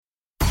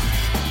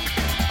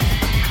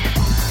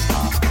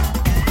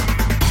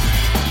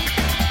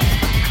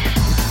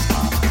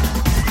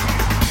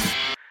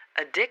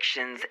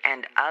addictions,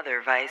 and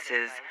other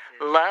vices.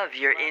 Love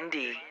your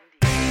indie.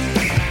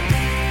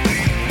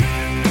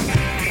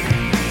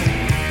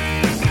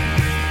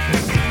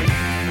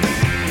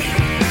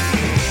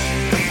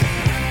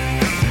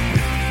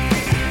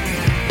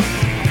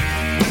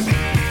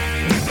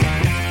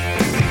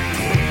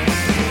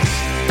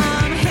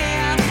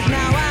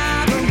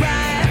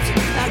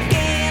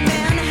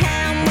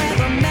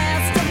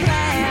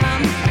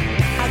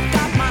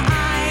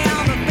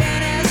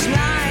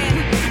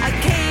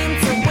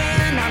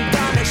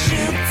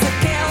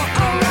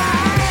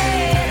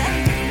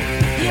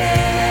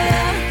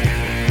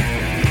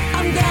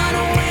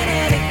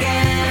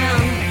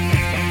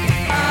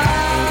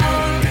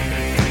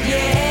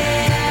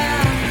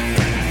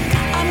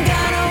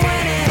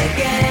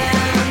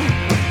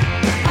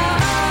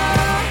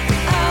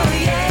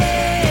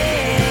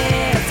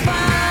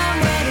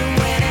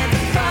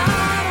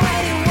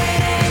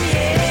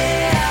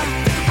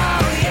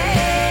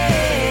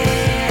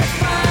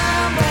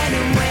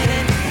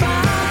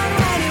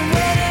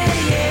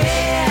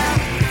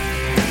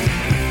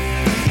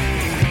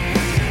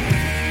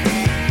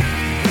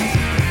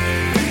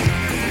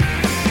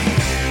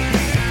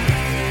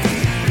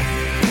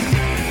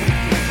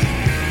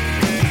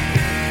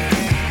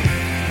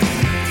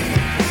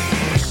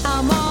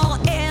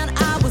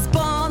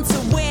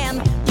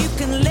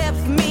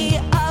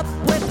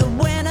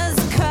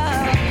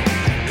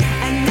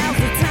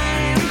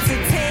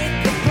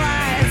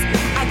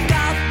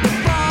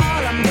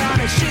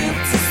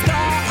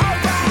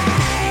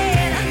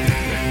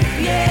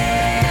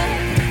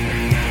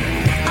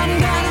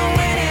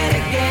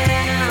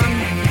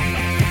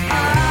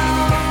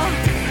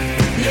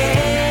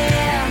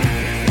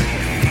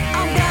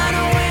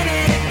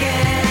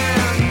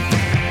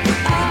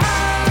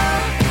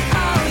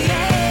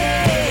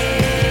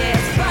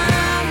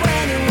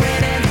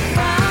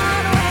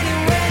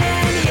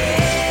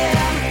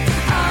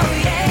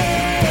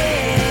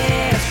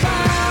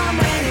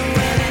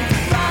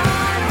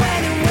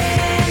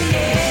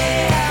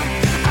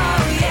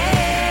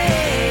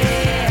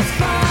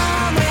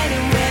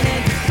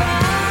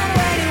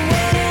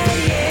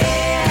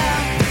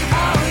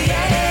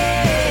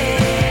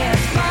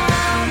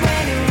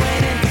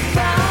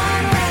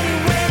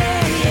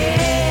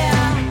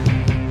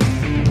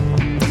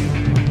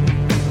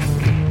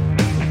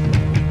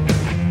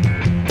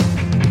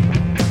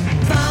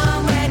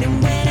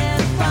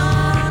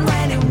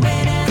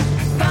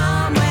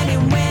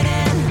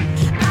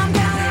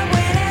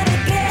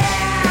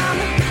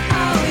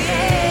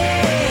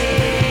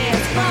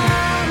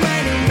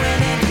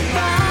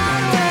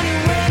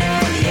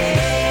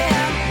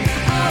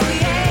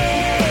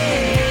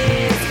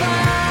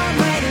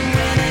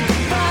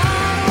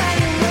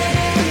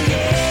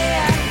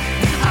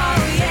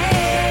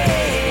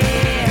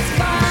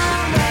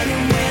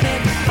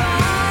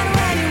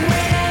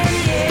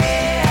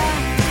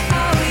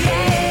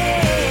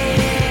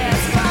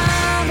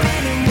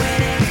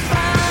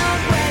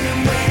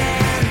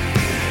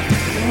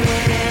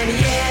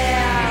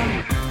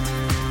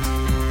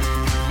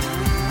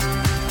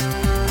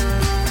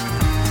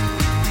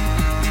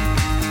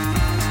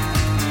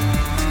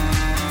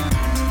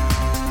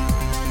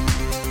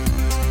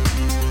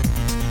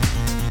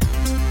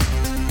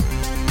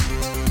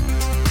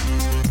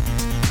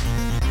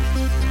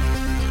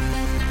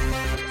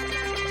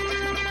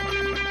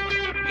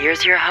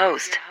 Here's your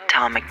host,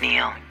 Tom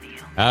McNeil.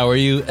 How are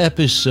you?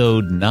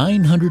 Episode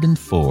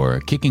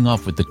 904, kicking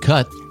off with The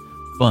Cut,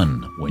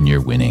 Fun When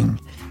You're Winning.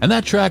 And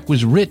that track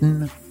was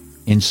written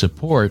in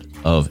support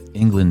of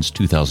England's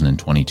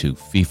 2022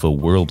 FIFA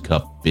World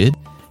Cup bid,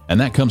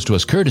 and that comes to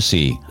us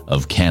courtesy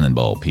of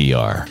Cannonball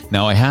PR.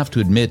 Now, I have to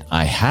admit,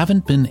 I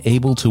haven't been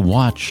able to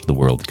watch the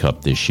World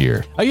Cup this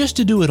year. I used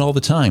to do it all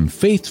the time.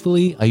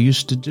 Faithfully, I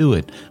used to do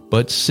it.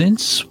 But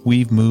since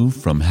we've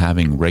moved from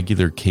having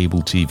regular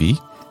cable TV,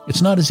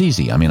 it's not as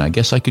easy. I mean, I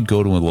guess I could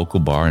go to a local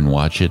bar and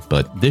watch it,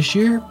 but this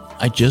year,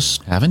 I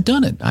just haven't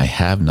done it. I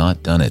have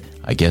not done it.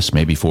 I guess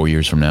maybe 4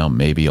 years from now,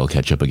 maybe I'll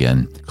catch up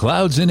again.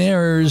 Clouds and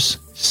errors.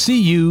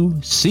 See you,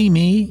 see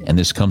me. And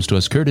this comes to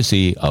us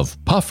courtesy of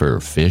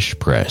Puffer Fish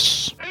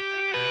Press.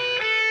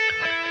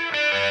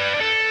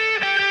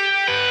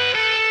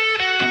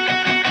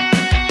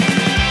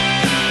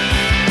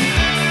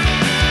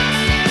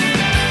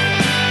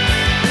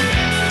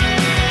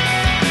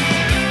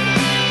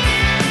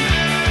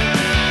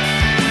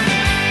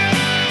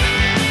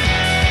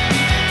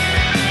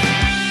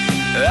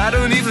 I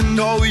don't even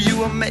know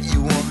you, I met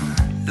you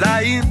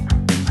online.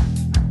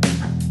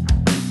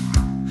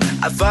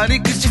 I find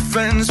it cause you're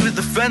friends with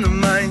a friend of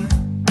mine.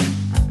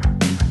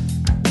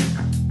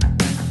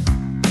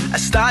 I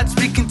start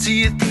speaking to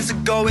you, things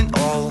are going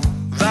all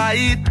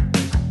right.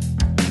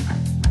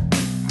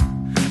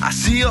 I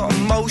see your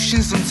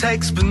emotions on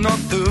text, but not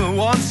the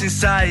ones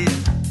inside.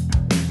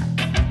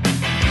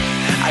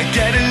 I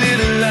get a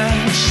little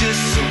anxious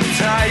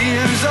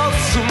sometimes, oh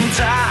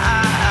sometimes.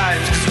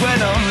 Cause when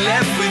I'm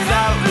left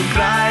without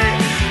reply,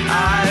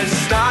 I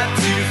start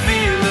to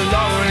feel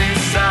alone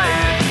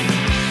inside.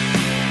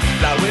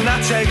 Like when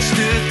I text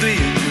you 3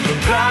 and you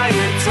reply.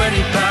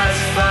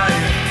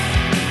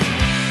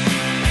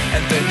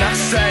 I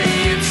say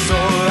it's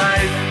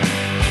alright.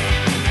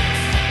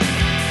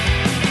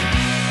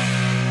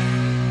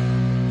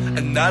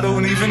 And I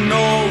don't even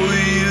know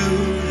you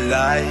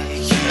like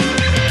you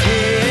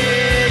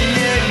care,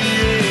 yeah,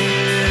 yeah.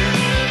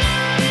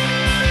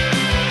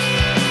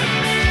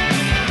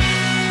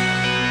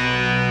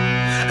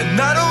 And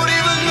I don't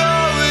even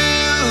know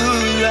you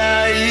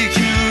like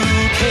you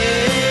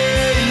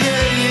care,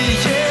 yeah,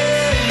 yeah,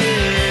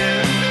 yeah.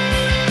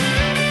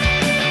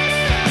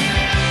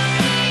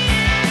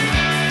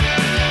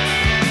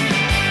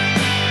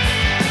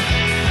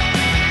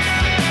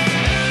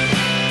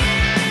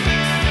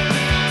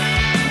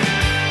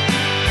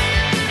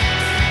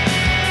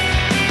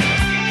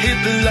 Hit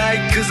the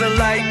light 'cause I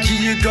like you,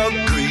 you got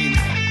green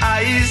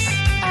eyes.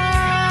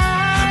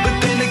 But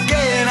then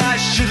again, I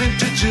shouldn't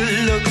judge your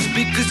looks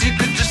because you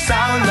could just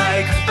sound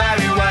like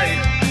Barry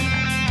White.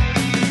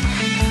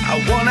 I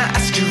wanna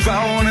ask you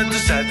round,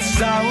 does that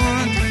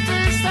sound?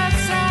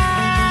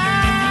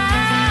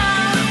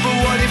 But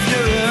what if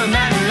you're a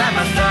man like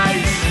my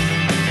thighs?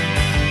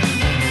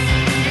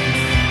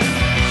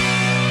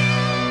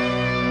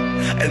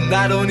 And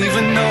I don't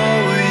even know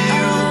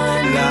you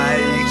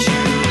like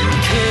you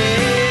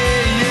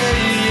care, yeah,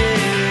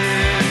 yeah.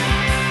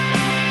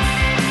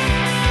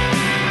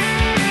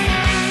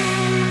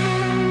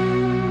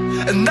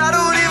 And I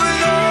don't even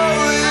know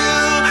you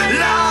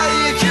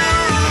like you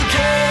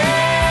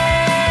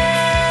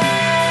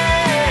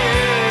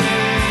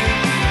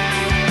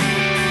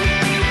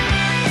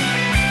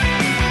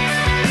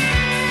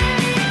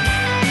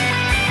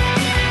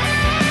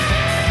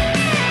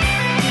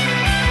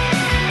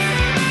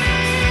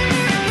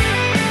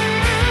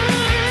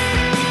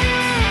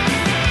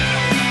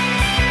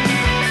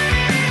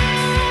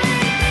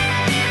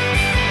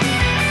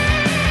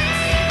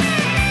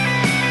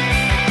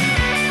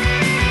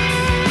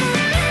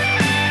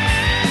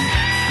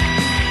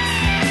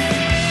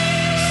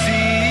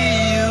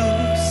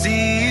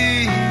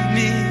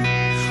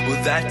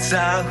that's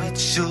how it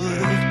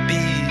should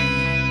be.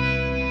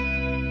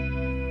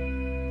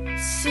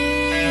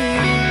 See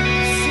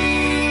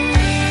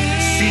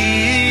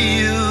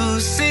you,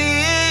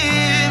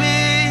 see me.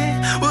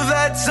 Well,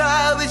 that's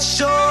how it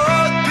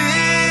should be.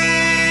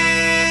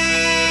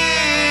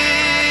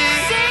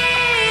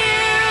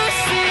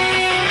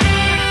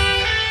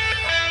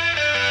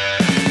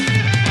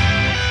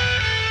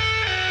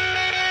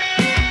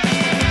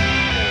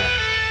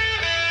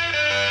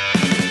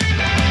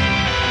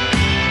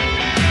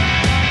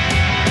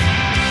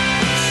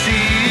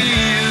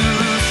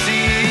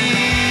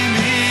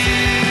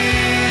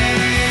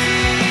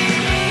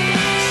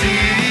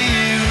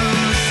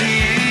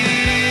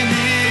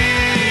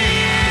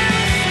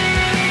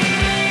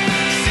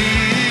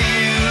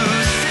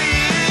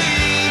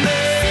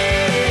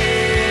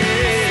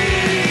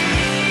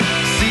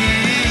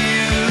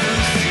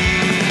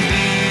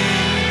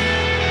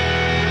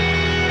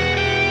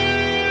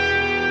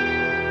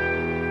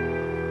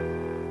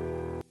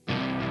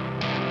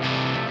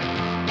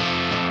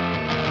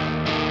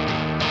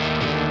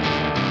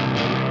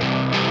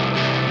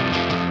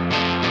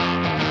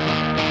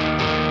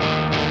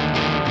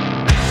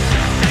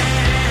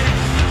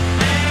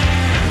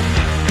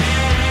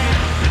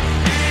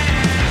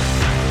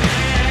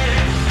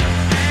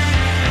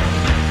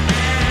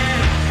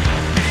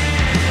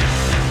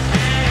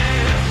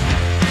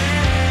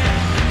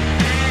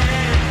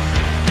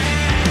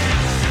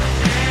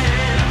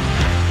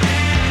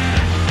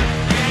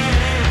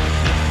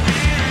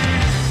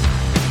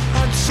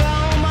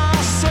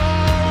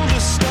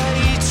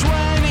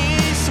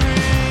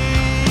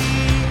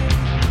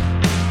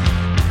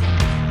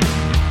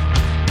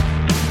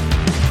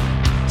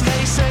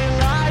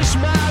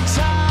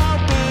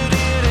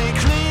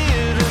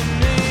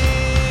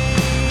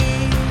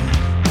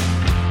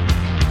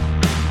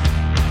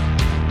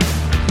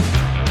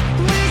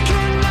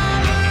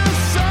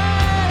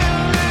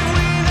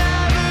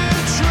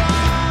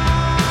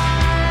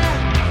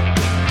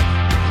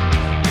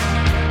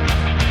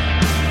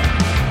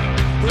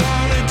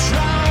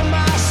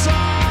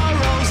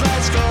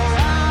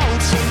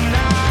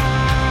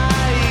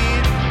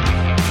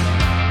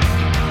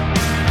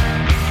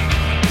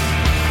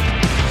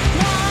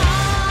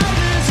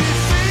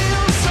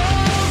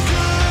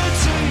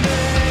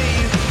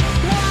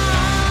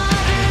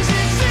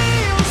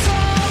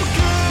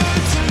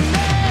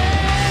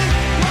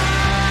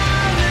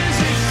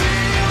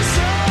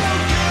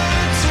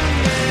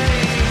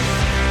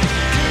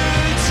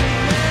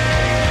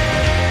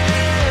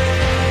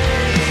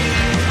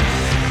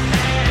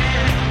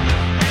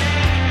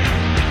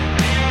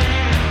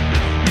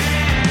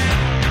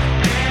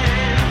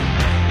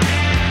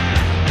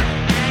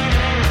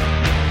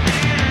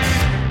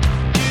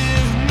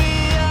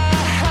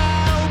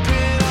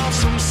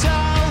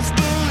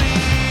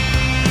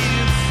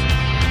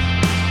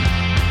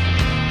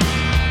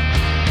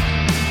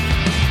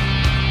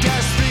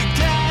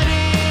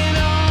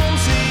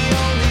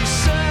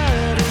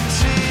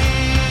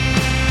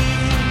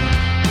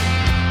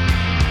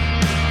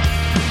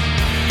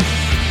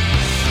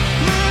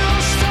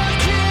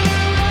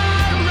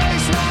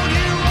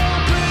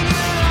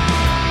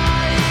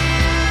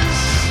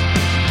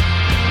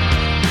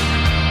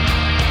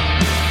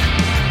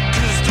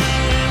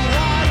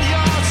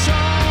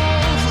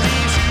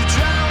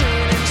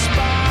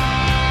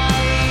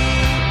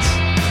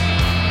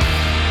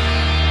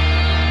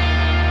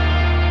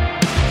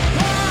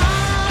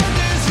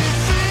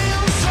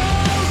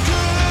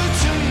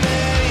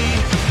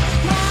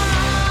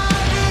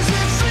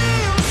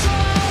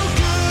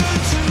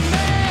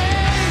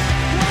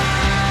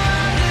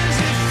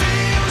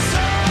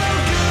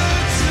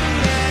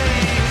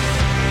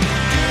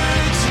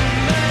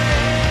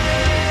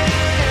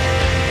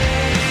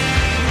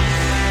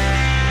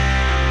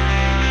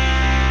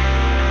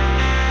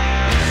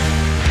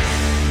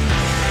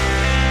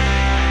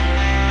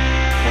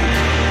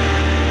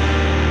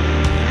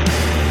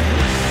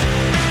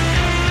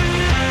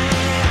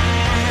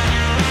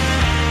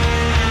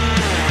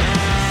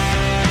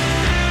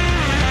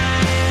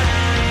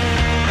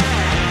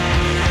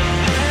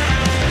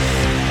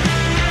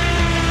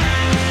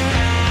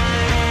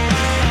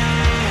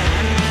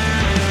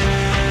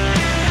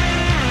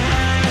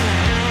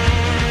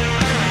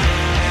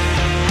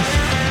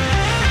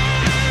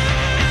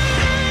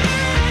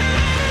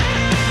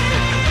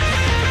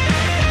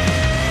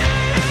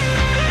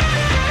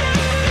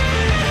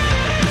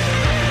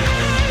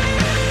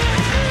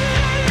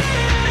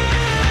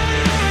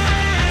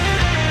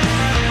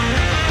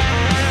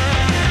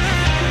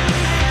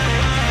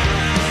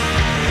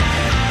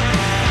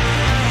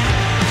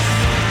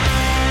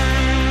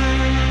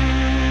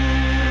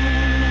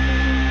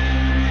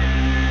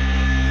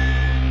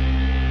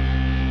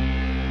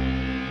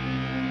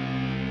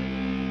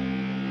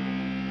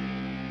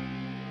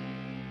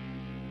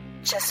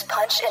 Just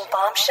punch in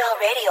Bombshell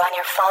Radio on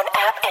your phone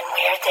app and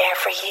we're there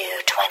for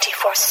you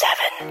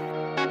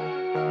 24/7.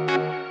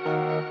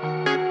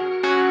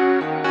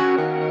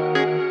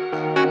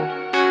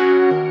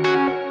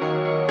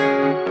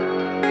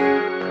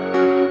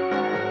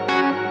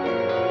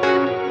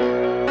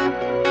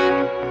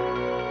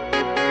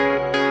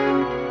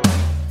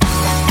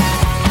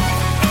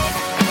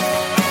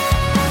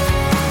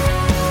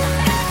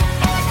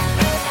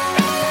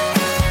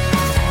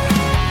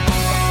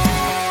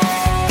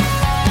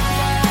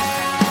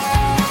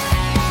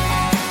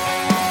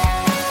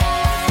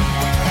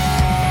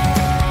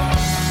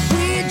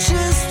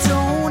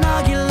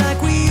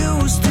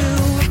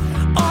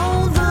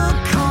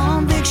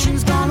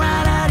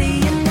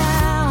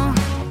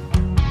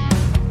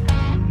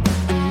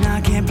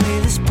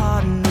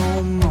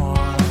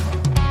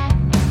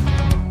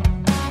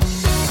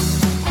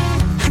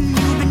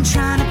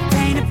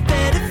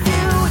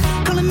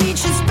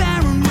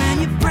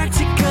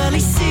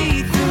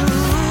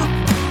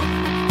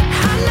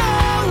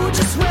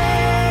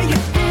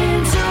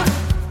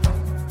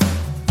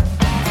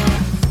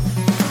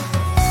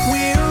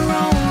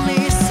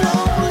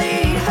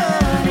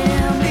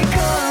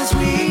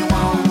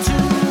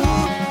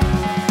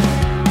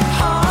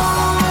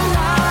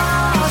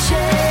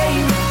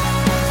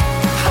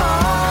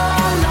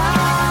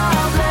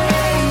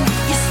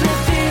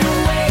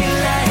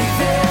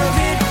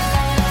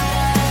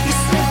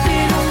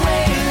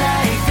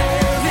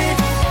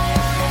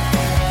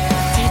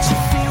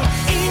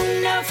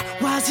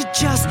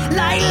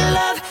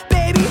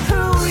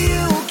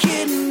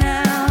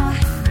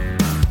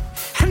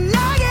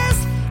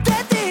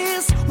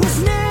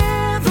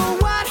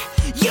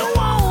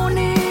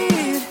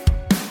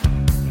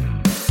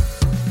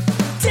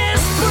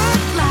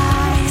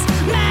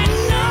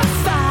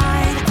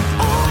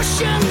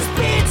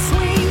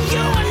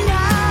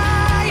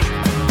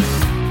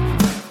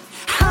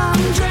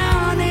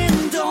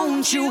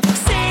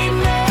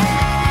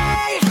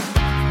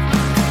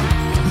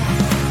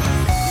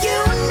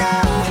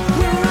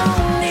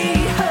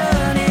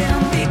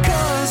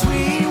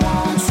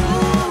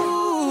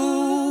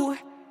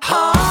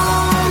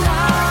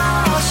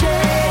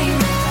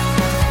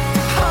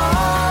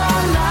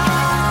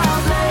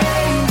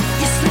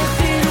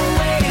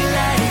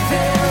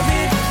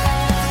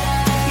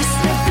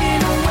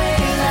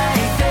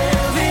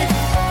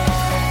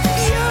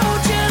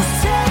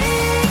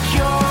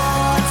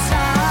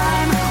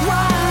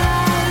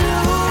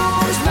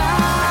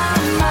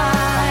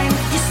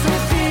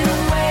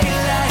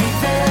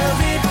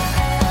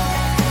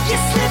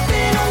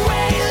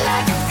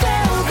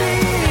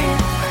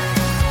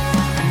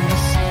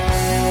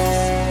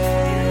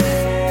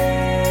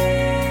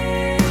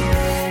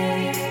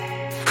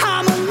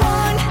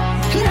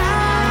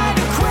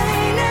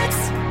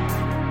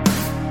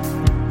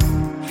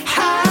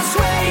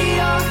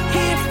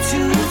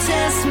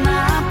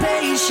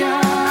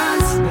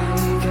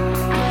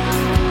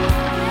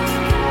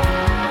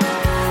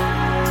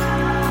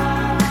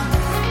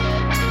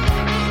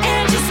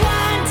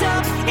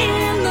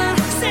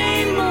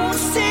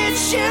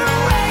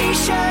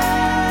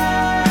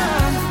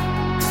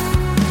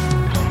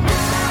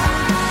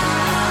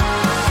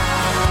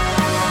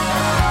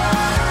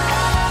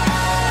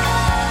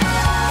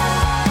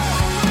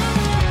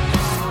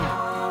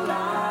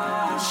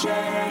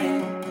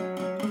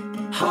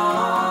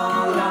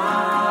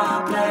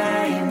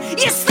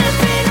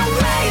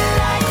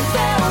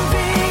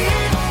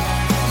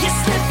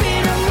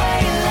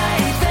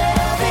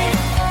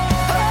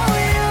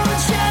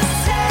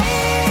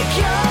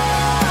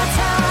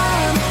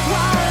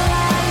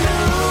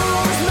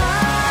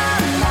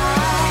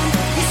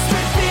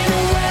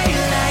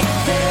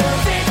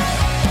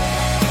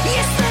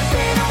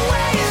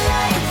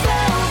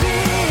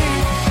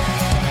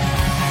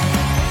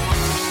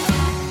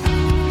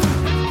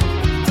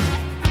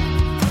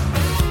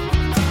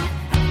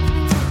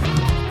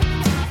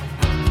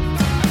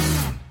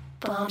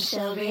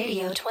 Bombshell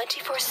Radio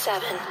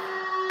 24/7.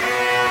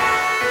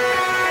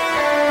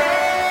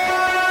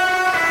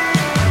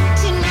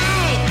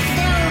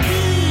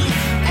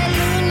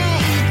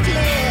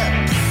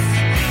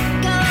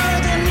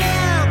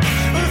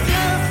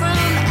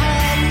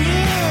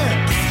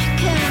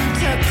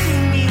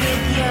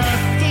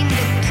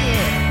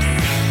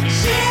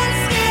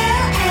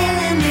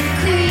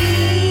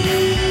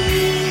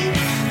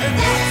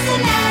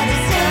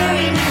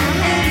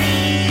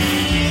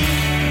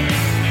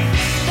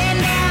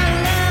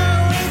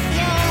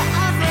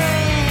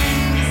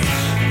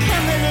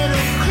 Come a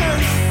little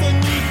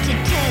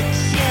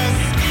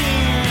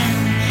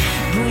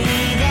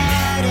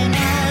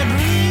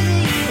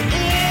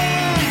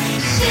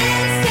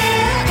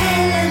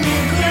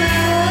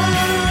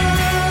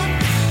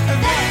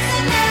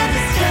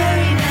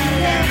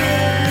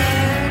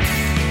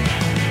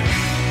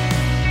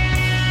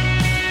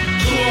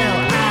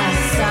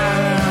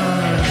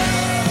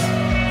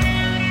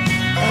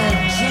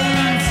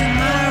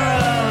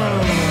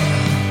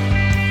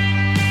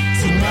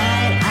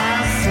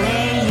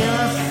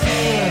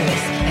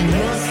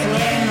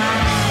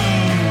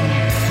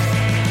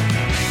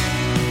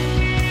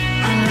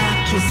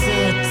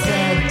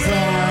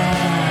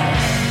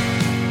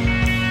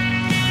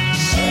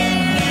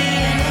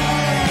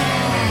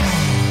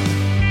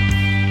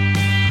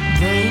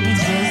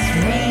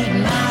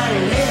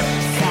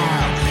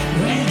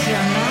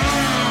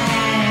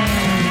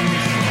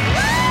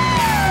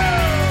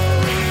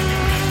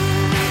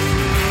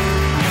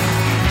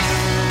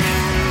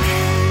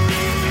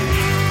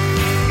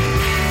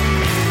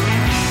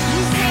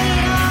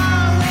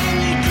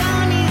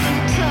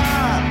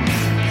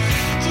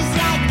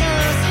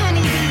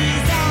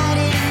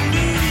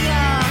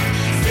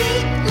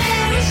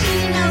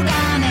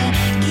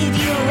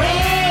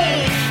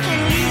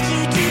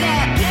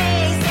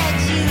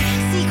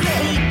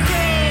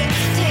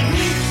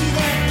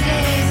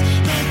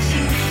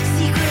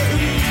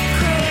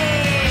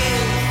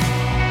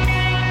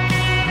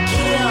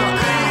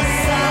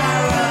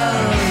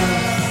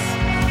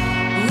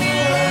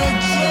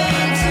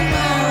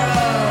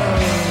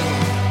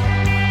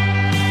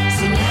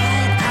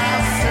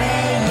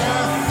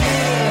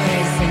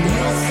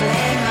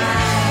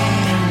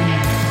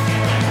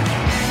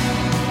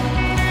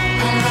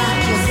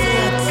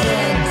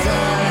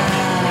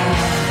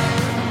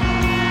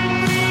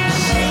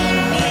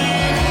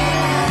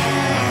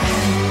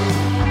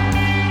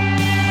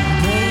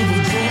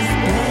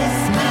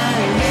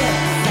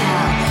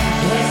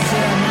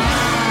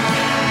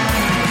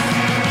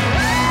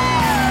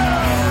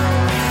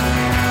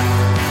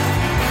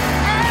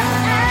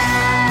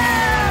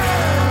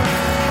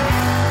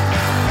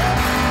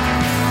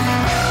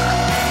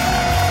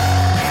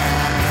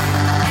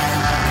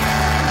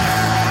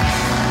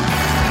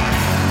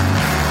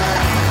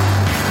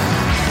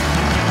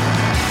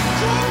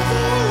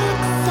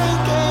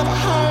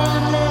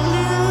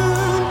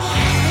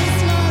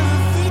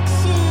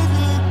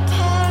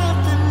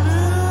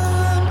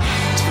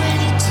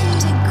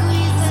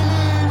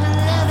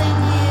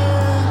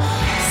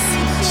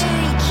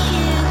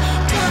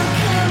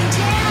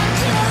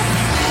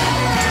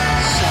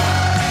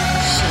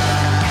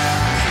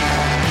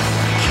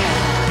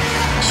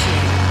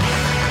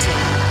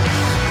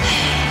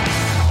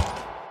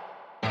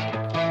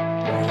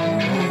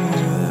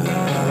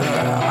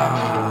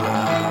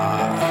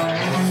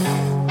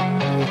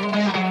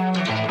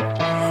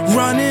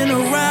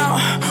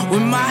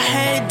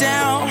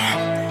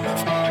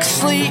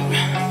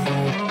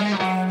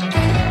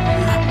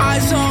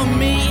Eyes on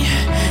me,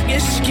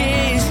 your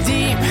skin is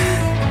deep.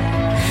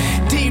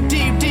 Deep,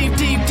 deep, deep,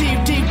 deep,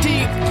 deep, deep,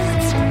 deep.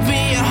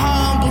 Being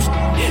humble,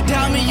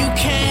 tell me you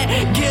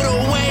can't get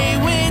away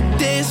with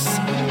this.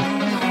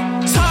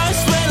 Time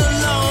spent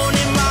alone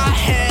in my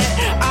head.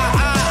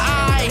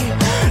 I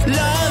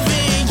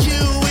loving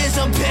you is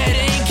a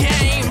betting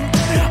game.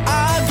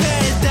 I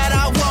bet that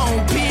I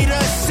won't be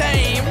the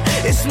same.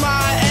 It's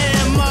my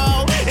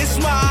MO, it's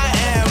my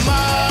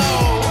MO.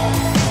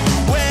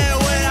 Where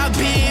would I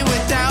be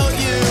without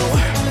you?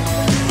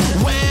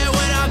 Where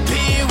would I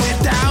be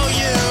without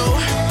you?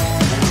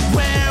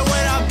 Where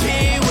would I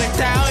be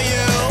without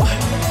you?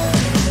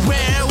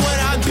 Where would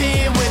I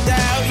be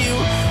without you?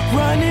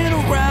 Running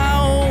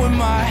around with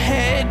my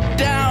head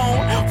down,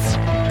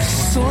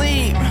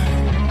 sleep.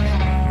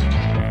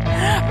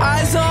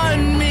 Eyes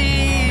on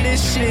me,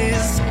 this shit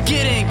is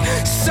getting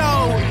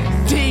so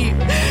deep,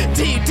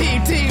 deep,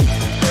 deep, deep.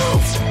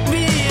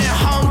 Being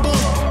humble,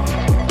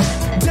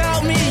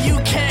 doubt me, you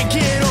can't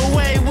get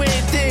away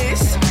with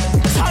this.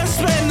 Time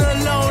spent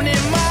alone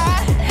in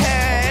my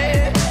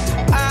head.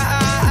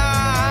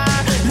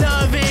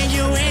 Loving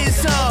you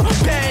is a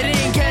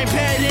betting game,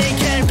 betting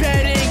game,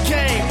 betting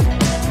game.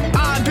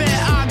 I bet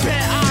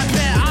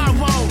I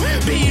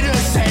won't be the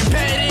same.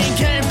 Betting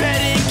game,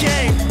 betting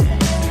game,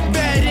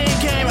 betting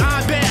game. I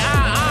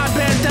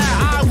bet that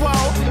I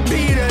won't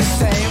be the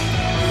same.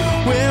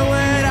 Where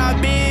would I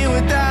be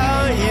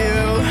without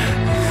you?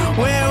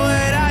 Where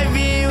would I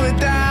be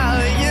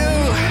without you?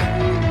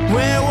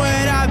 Where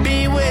would I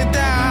be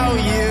without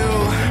you?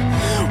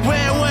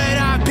 Where would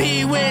I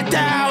be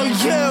without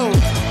you?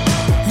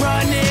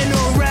 Running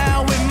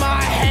around with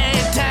my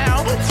head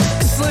down,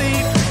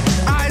 sleep.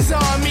 Eyes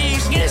on me,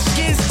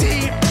 skin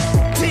deep,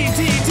 deep,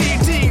 deep, deep,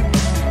 deep.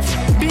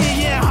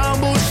 Being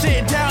humble,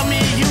 shit, tell me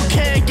you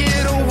can't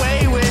get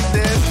away with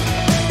this.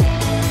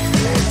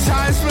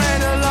 Time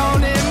spent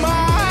alone in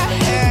my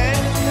head.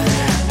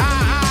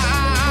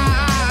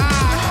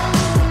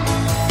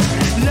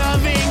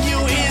 Loving you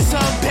is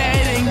a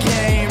betting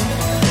game.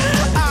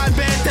 I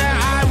bet that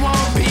I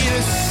won't be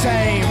the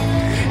same.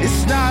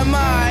 It's not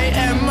my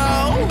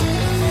MO.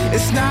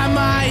 It's not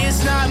my,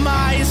 it's not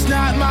my, it's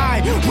not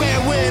my. Where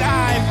would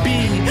I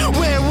be?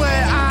 Where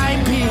would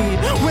I be?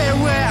 Where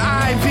would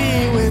I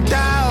be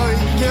without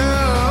you?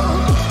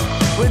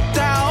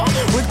 Without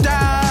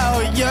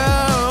you.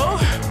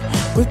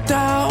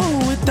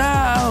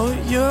 Without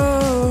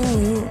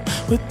you.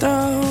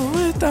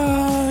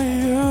 Without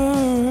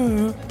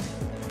you.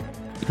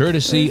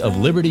 Courtesy of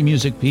Liberty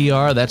Music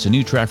PR, that's a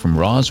new track from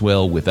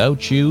Roswell,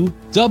 Without You.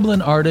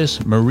 Dublin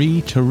artist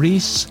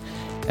Marie-Therese,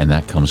 and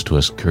that comes to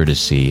us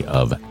courtesy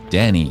of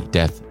Danny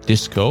Death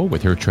Disco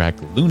with her track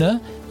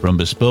Luna. From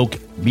Bespoke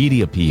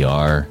Media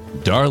PR,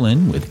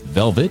 Darlin with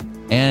Velvet,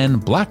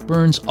 and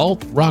Blackburn's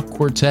alt-rock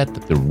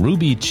quartet, The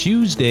Ruby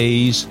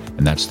Tuesdays,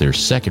 and that's their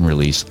second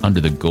release under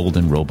the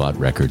Golden Robot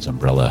Records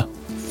umbrella,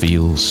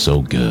 Feels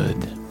So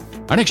Good.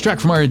 Our next track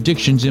from our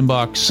Addictions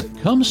inbox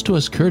comes to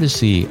us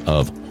courtesy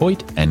of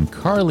Hoyt and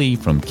Carly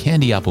from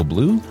Candy Apple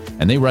Blue,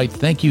 and they write,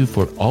 "Thank you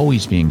for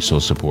always being so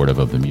supportive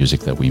of the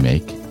music that we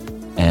make,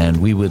 and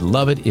we would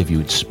love it if you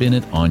would spin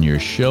it on your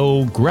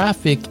show.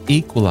 Graphic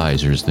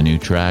Equalizer's the new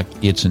track.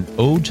 It's an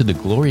ode to the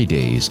glory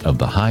days of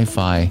the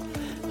hi-fi,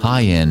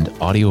 high-end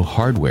audio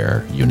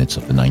hardware units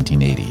of the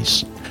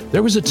 1980s.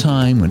 There was a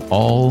time when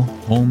all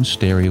home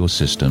stereo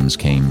systems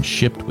came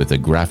shipped with a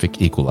graphic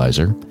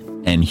equalizer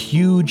and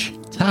huge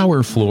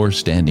tower floor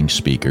standing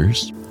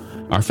speakers.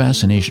 Our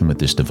fascination with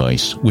this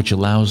device, which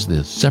allows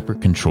the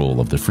separate control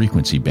of the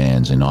frequency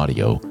bands in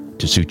audio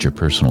to suit your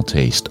personal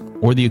taste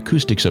or the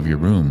acoustics of your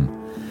room,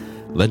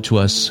 led to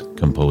us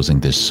composing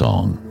this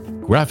song,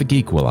 Graphic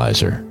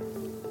Equalizer,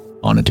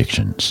 on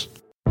Addictions.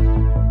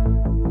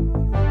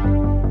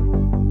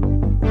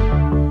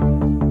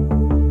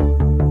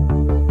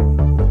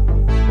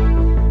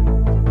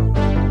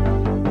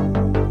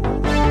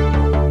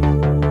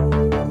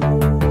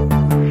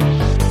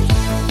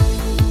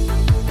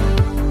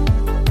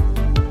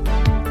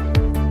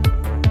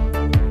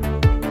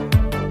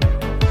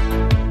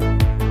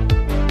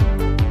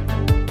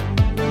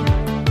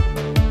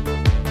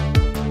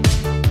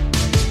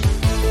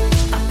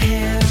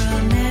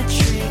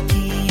 Parametric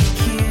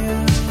EQ.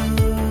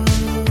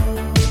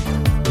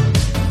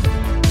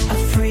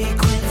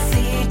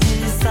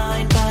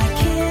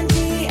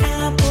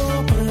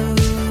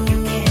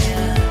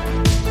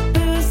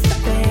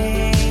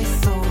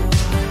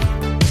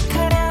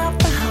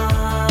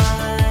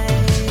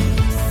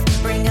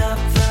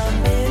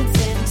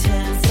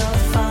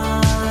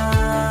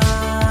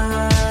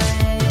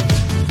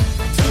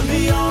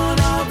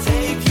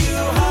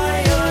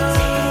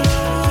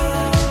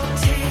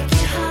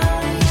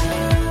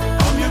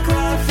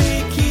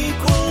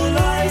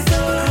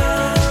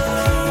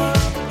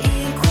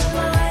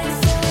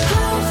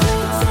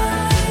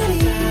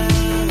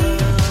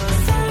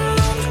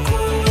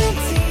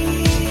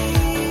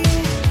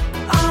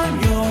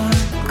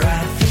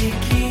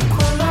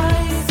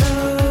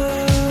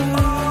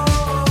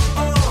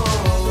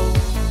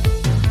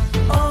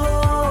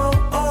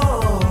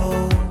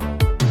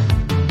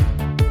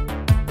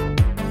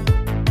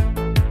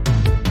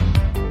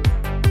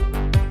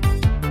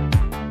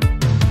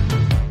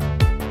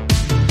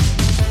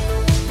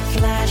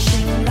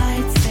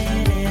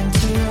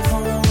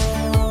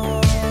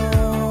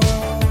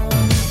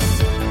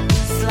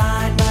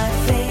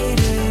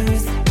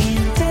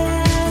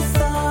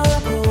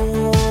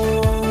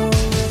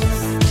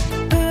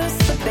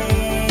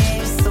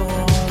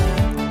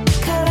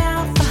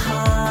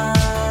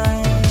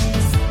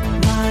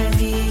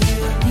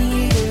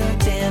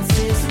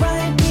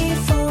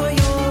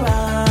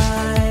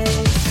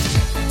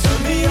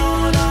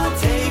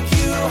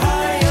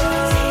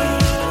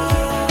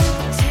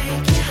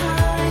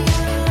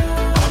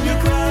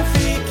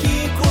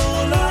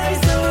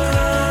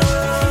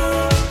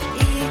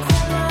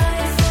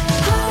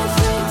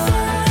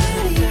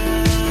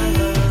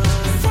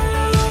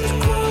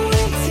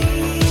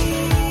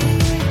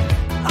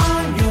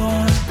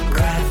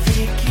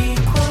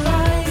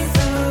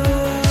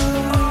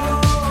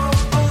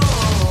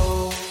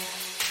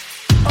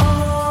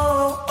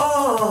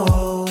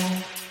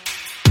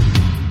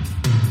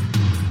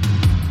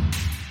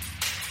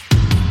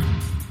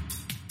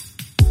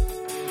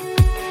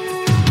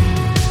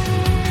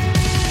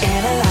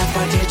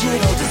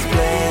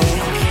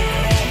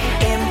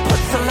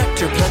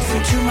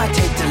 might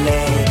take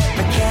delay.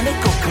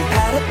 Mechanical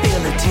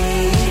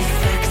compatibility.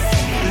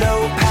 Low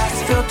pass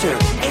filter,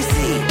 AC,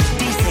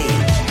 DC.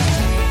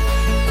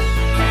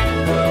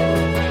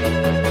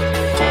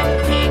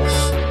 Techniques,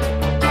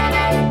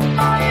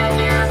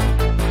 pioneer,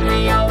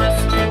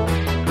 realistic,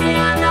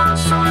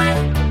 reanalysis,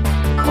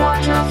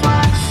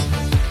 quadriflex.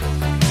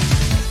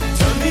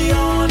 Turn me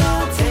on,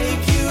 I'll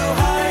take you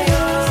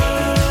higher.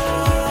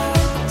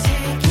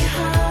 Take you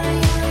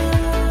higher.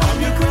 I'm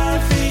your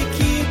graphic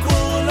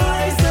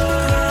equalizer.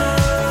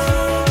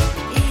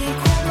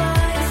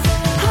 Equalizer.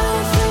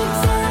 High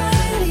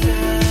fidelity.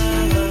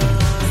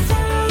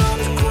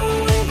 Sound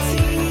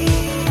quality.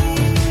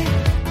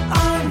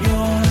 I'm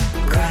your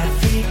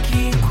graphic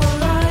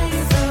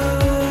equalizer.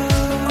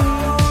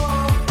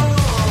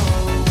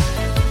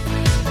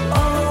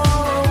 Oh,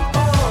 oh,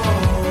 oh.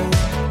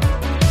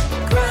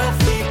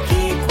 Graphic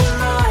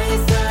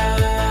equalizer.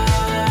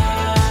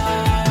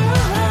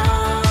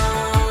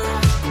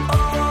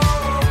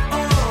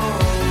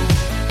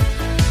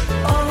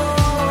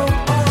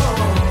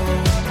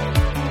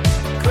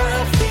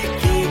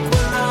 Graphic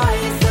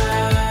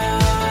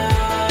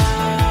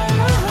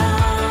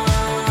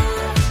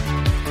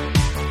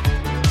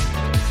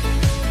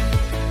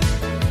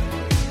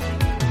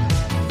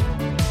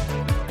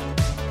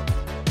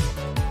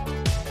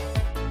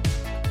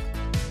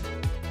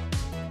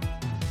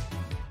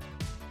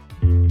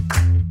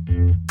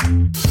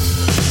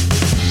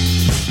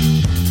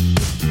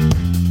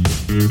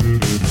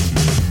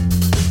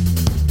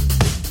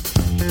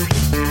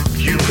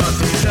You got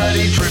some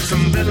dirty tricks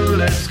and little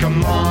lips,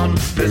 come on.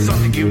 There's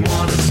something you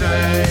wanna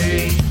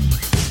say.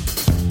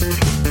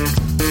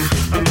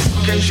 A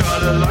fucking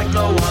shot like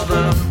no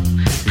other.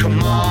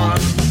 Come on,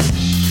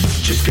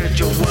 just get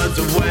your words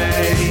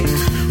away.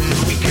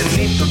 We can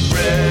eat the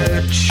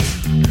rich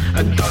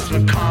and dance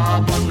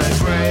macabre on their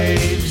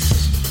graves.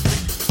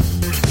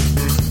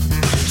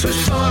 So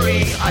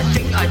sorry, I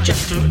think I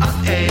just threw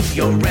up in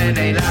your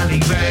renegade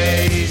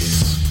alleyways.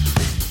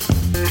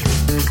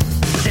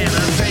 In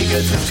a vague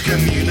attempt to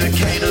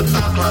communicate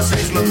about class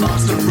A's my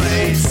master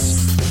race.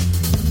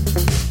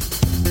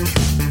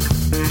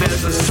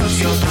 There's a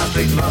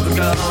sociopathic lover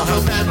girl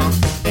hell-bent on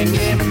f***ing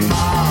in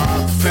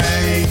my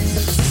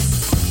face.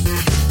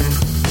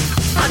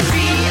 A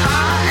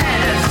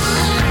DRS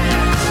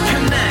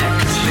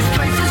connect. This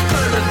place is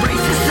full of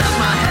racists at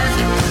my head.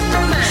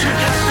 Should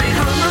have stayed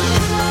home,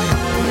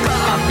 but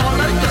I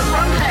followed the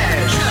wrong head.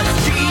 Just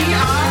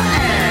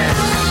DRS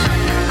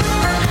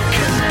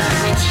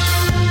connect.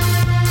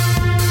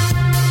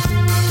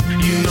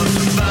 You know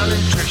some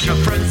violent tricks, your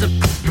friends are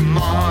come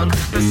on.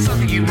 There's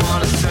something you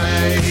wanna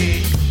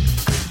say.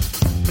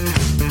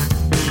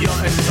 Your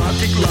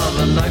exotic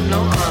lover like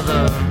no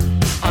other.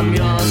 I'm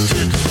yours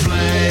to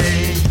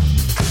display.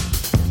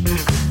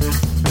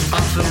 I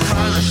feel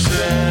kinda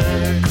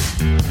sick.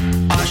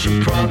 I should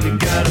probably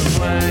get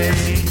away.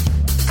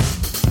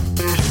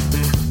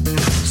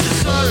 So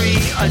sorry,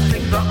 I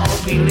think that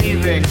I'll be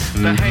leaving.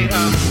 But hey,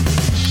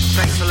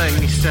 thanks for letting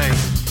me stay.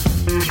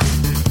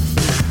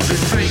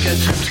 This fake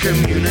attempt to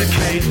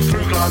communicate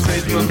through class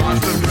A's my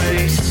master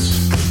race.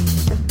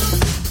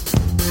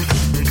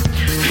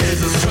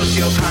 Here's a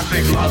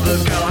sociopathic lover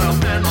girl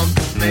hell-bent on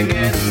f***ing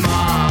in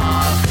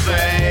my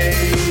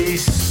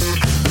face.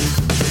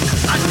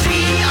 A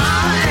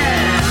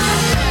DRS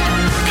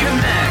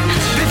connect.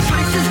 This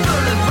place is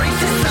full of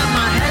racists at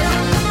my head.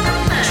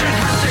 Should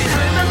have stayed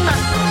home and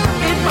left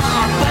it, but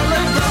I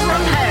followed the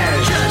wrong head.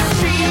 Just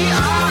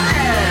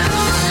DRS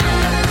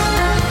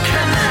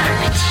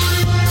connect.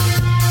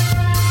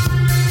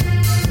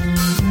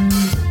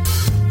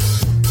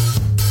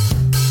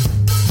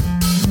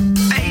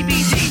 A, B,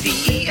 C, D,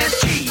 E, F,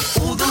 G,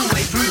 all the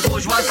way through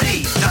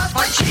bourgeoisie. That's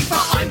quite cheap,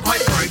 but I'm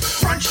quite broke.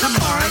 Brunch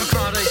tomorrow,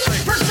 avocado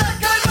toast.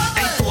 Prosecco,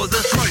 A for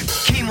the throat.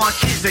 Quinoa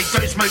kids, they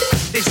don't smoke.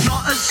 It's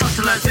not as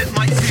subtle as it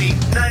might seem.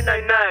 No, no,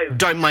 no,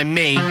 don't mind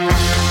me.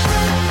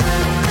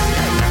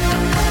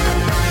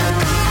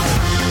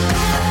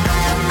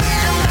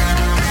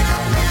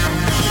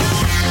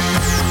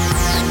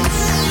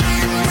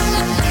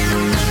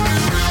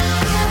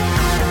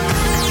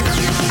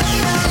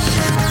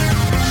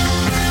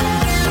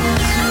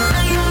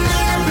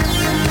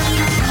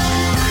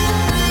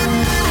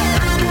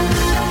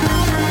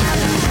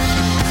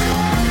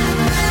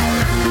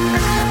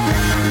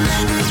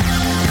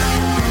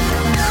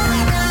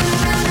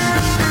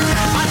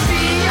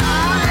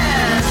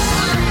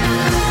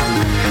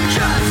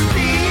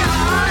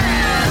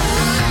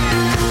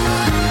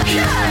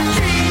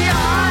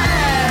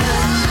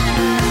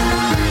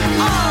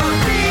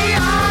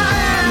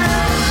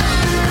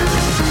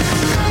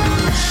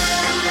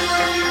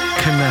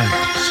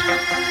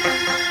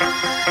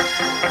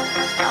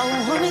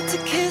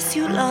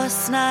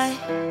 last night,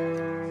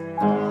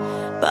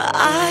 but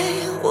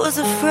I was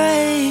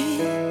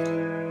afraid.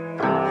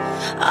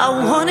 I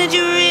wanted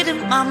you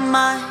reading my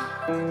mind,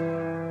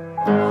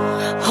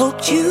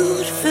 hoped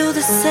you'd feel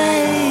the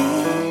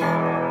same.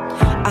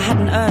 I had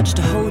an urge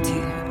to hold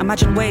you,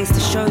 imagine ways to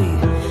show you,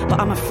 but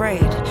I'm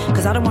afraid,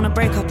 cause I don't wanna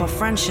break up our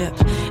friendship.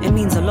 It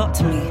means a lot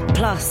to me.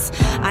 Plus,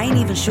 I ain't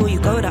even sure you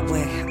go that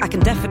way. I can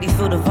definitely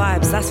feel the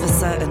vibes, that's for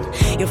certain.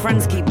 Your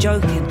friends keep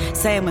joking,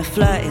 saying we're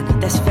flirting.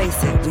 Let's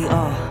face it, we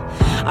are.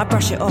 I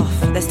brush it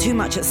off, there's too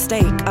much at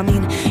stake. I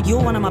mean,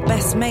 you're one of my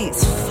best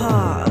mates.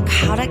 Fuck,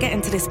 how'd I get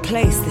into this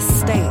place, this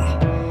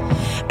state?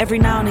 Every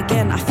now and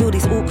again I feel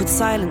these awkward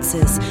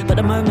silences, but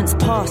the moments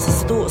pass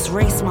as thoughts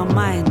race my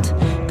mind.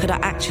 Could I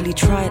actually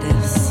try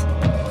this?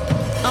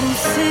 I'm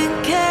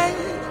thinking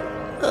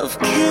of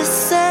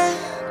kissing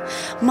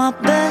my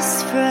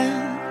best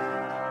friend.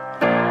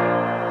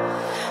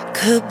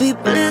 Could be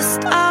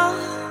blissed out,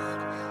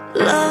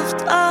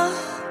 loved up,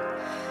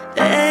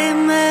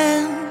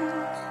 amen.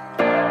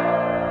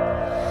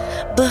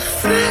 But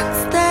friends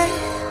that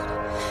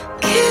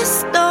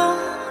kiss don't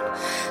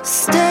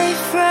stay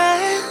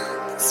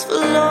friends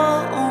for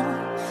long.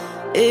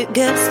 It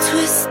gets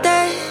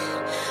twisted,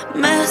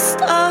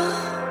 messed up,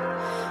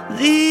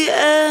 the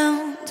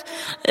end,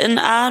 and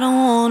I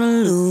don't wanna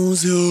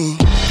lose you.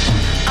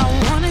 I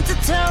wanted to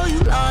tell you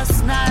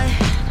last night,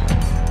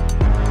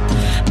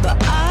 but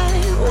I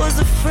was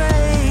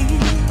afraid.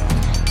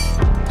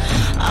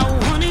 I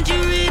wanted you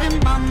reading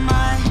my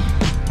mind.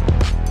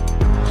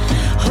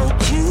 Hope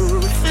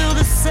you feel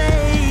the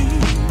same.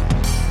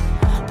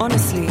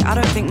 Honestly, I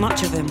don't think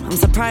much of him. I'm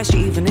surprised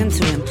you're even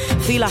into him.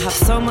 Feel I have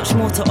so much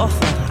more to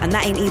offer, and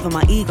that ain't even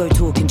my ego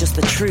talking, just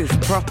the truth,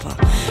 proper.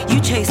 You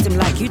chased him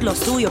like you'd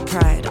lost all your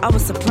pride. I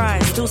was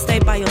surprised, still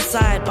stayed by your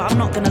side, but I'm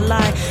not gonna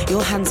lie,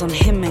 your hands on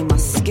him made my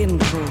skin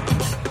crawl.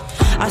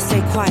 I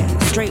stay quiet,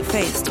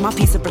 straight-faced, my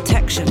piece of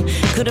protection.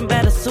 Couldn't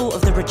bear the thought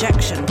of the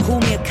rejection.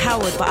 Call me a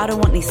coward, but I don't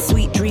want these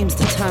sweet dreams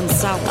to turn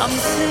sour. I'm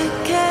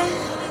thinking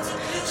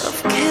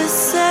of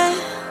kissing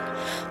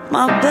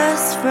my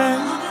best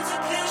friend.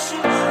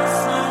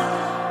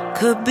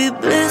 Could be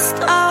blissed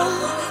out,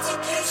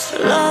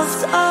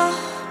 loved up,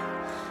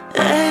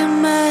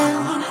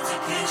 amen.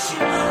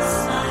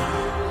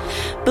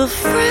 But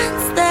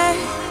friends that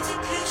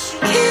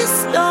kiss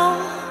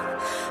don't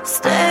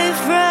stay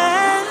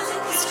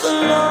friends for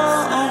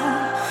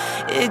long.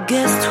 It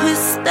gets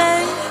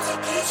twisted,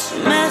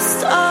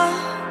 messed up,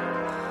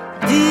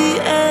 the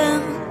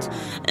end,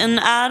 and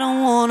I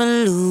don't wanna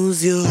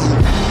lose you.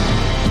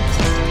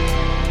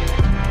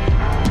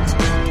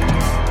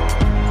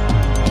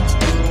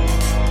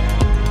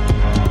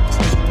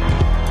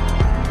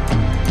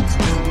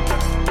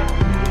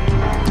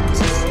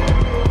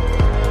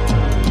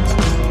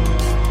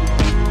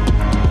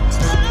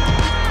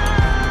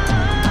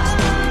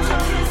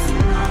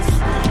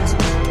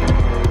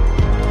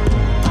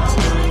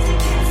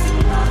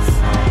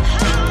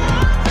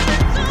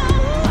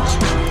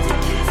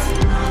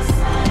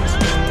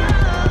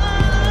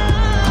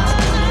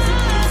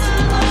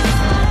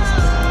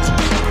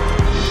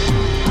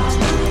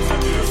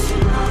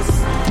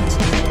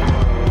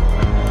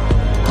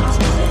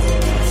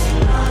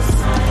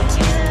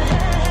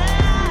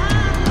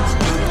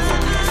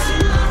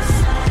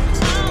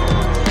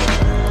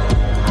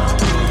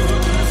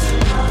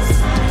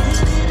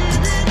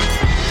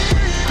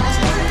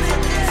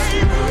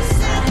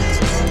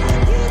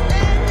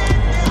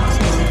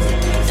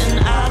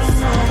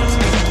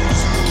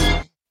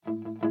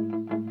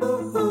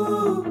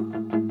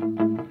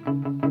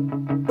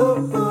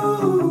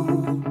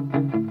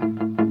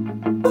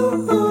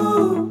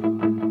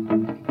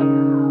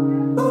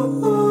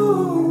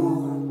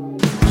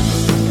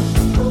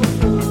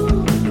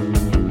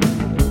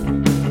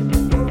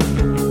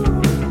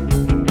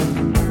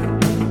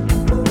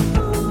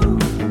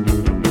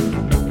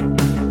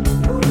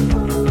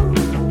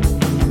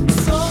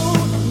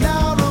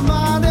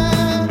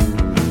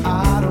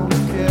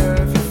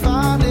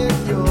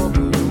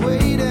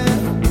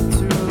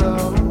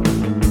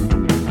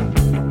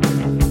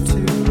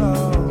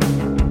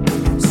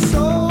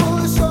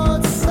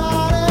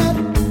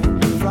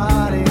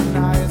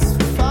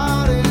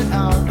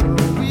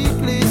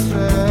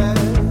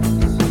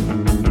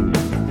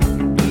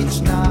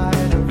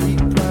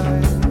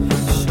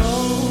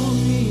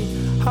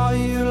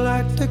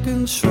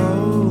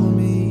 control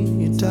me.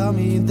 You tell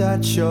me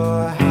that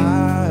you're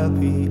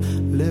happy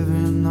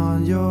living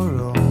on your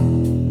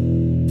own.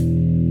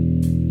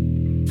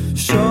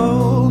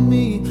 Show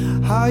me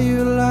how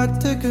you like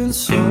to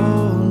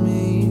console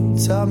me.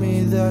 Tell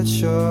me that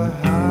you're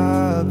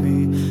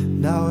happy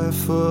now we're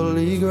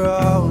fully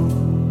grown.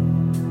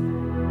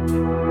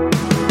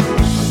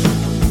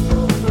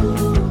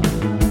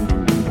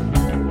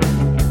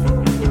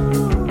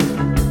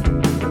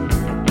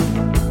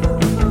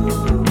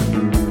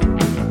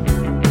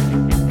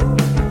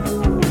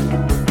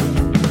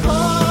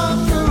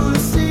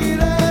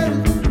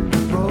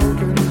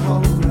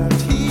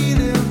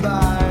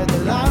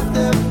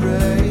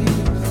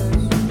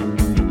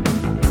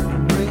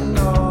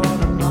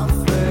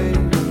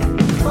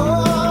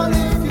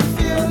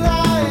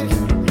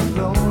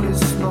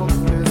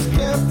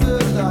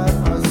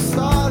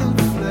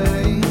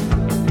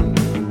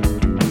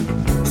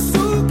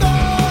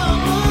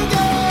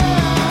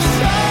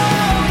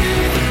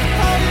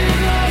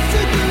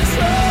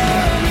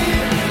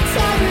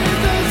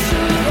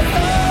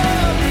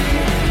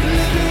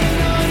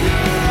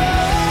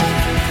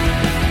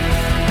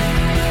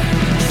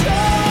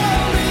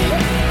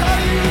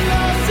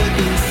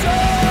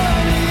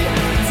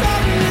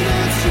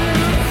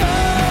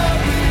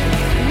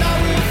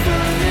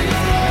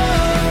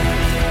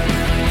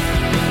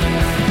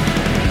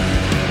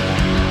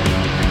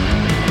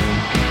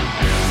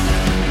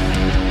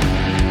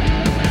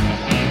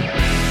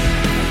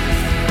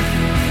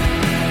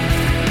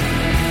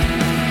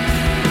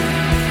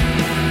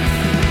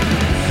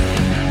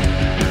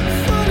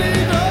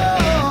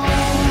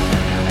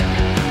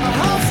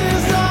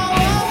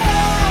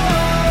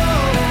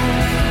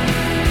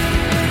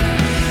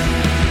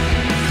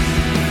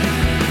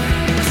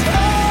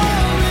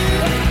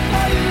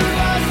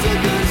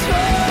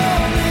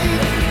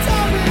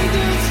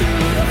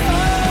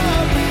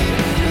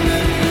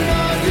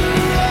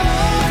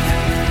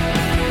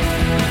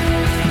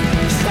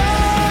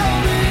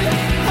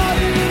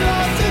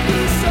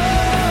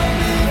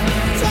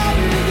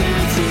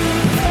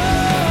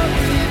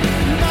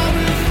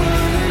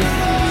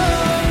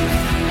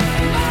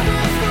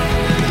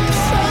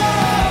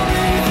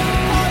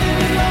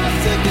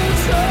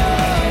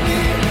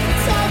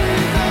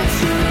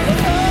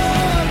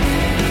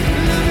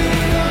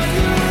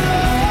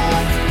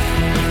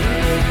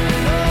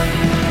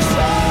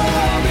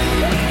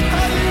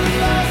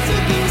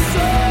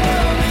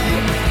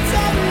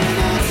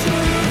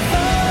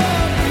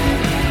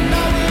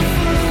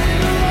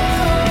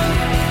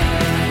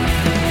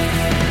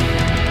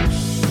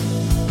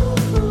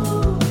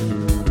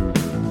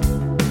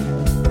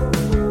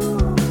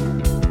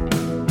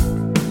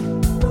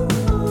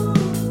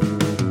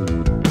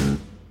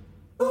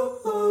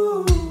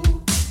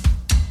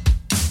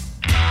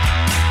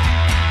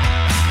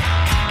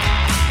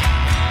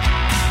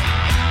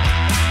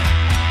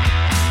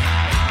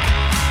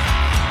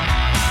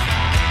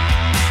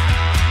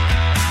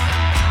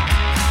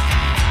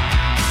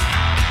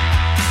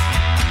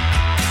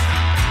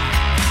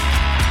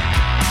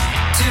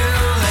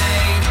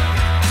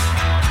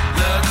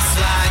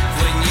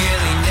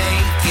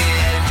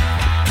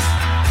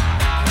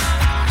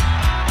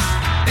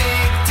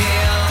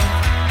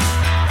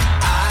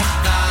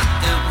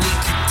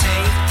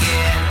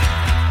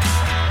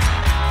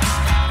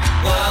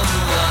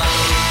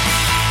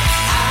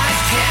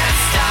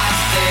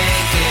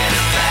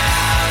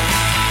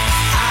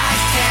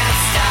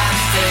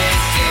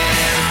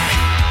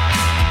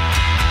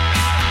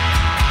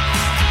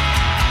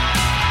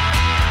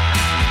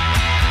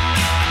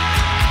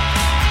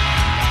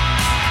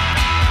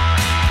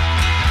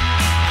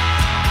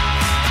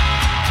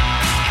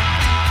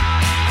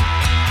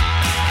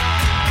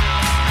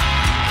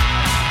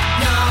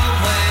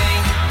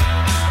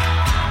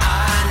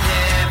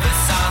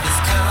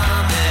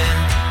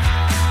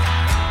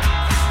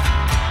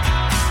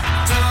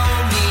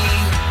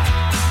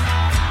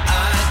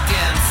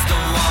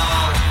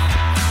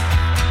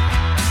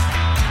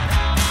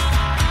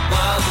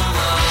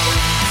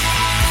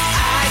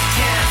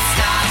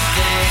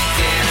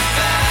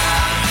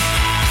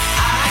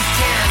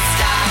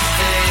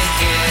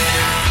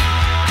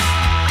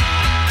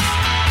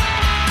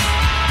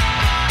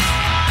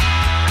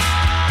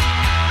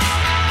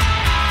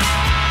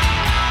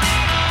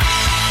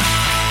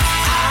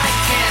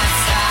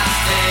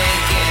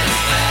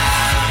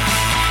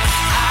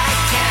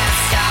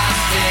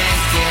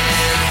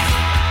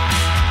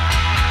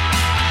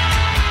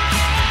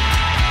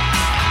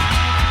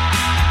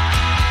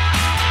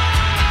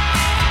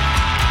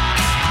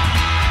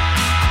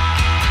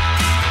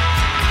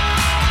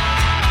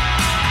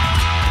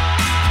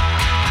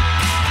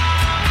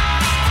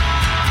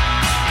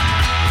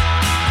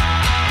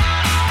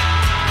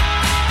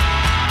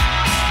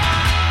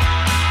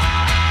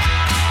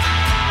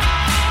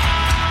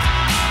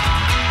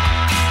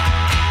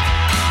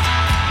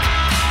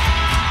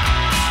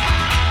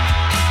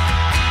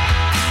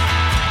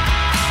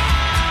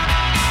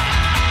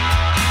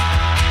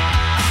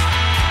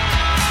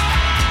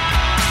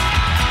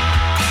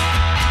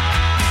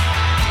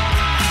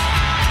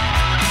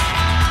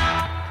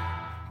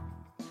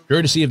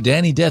 Courtesy of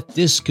Danny Death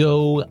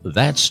Disco,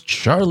 that's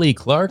Charlie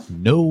Clark,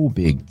 No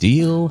Big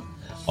Deal.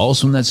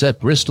 Also in that set,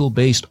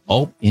 Bristol-based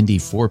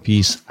alt-indie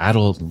four-piece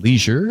Adult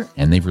Leisure,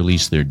 and they've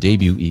released their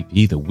debut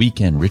EP, The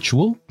Weekend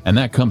Ritual, and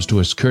that comes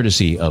to us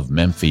courtesy of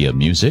Memphia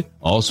Music.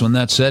 Also in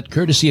that set,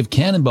 courtesy of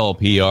Cannonball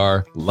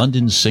PR,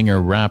 London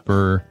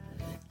singer-rapper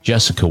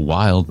Jessica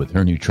Wilde with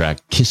her new track,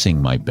 Kissing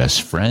My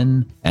Best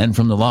Friend, and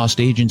from the Lost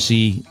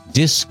Agency,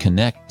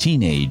 Disconnect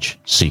Teenage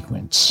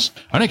Sequence.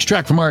 Our next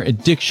track from our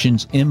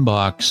Addictions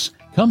inbox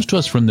comes to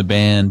us from the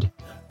band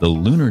The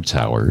Lunar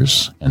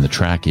Towers, and the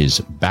track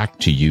is Back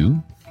to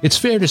You. It's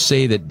fair to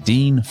say that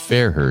Dean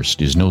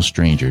Fairhurst is no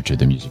stranger to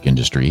the music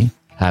industry,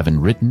 having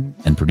written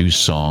and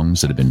produced songs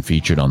that have been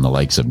featured on the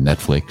likes of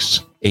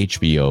Netflix,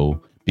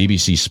 HBO,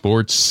 BBC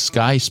Sports,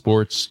 Sky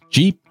Sports,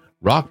 Jeep,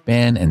 Rock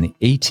Band, and the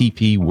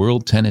ATP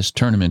World Tennis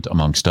Tournament,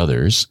 amongst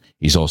others.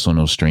 He's also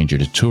no stranger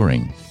to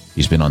touring.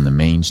 He's been on the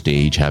main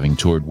stage, having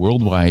toured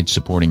worldwide,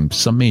 supporting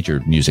some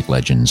major music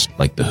legends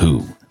like The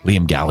Who,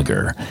 Liam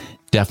Gallagher,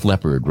 Def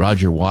Leppard,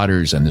 Roger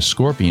Waters, and the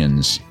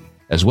Scorpions,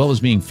 as well as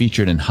being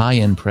featured in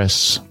high-end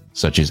press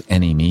such as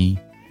NME,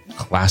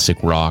 Classic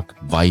Rock,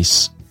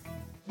 Vice,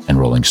 and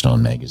Rolling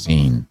Stone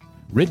magazine.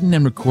 Written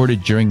and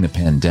recorded during the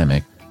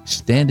pandemic,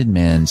 Standard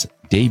Man's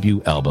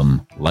debut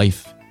album,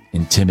 Life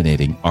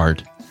Intimidating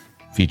Art,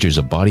 features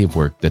a body of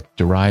work that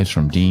derives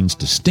from Dean's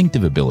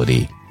distinctive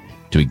ability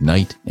to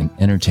ignite and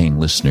entertain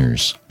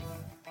listeners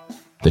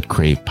that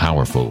crave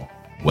powerful,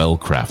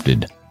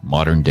 well-crafted,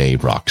 modern-day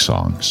rock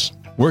songs.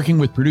 Working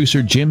with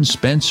producer Jim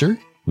Spencer,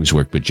 who's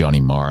worked with Johnny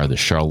Marr, The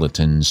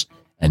Charlatans,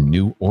 and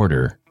New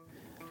Order,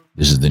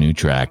 this is the new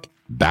track,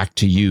 Back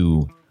to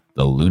You,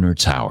 The Lunar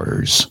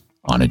Towers,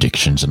 on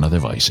Addictions and Other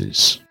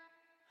Vices.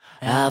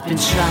 I've been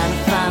trying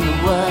to find the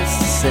words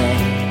to say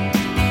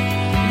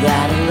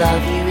that I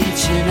love you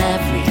each and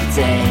every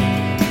day.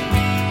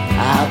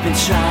 I've been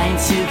trying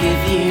to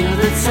give you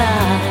the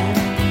time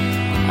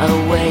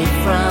away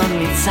from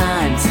me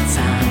time to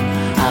time.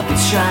 I've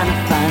been trying to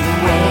find a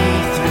way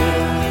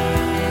through,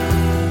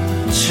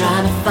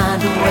 trying to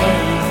find a way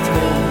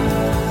through.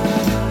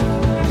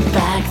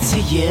 Back to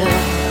you,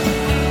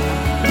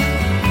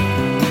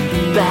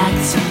 back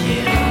to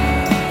you.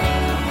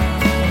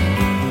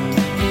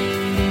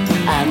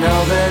 I know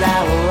that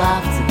I will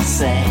often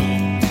say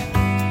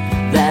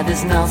that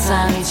there's no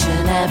time each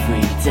and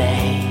every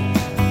day,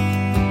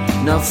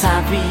 no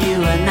time for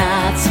you and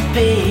I to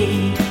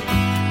be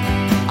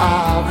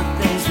all the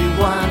things we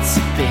want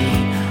to be.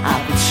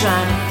 I've been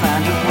trying to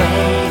find a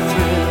way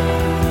through,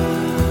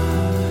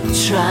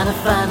 trying to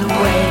find a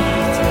way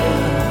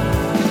through.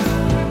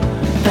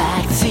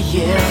 Back to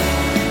you,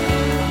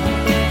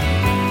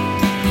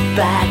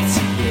 back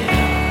to you,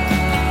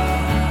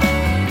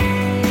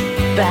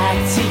 back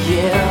to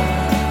you,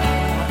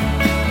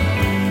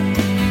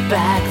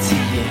 back to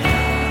you.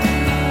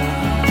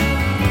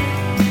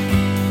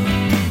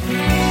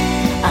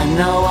 I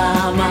know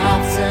I'm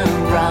often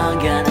wrong,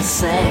 gonna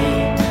say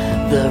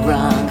the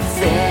wrong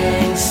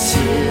things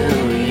to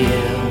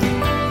you.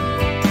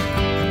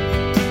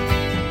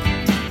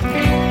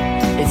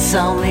 It's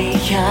only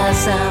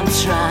 'cause I'm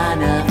trying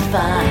to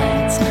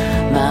find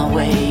my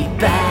way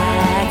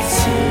back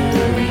to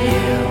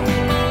you,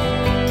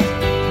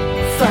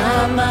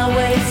 find my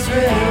way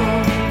through.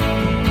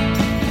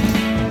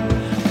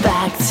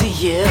 Back to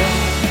you,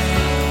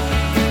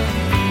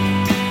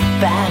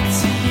 back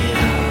to you,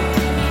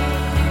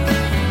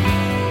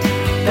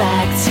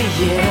 back to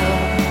you,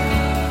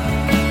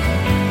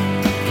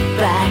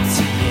 back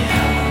to you.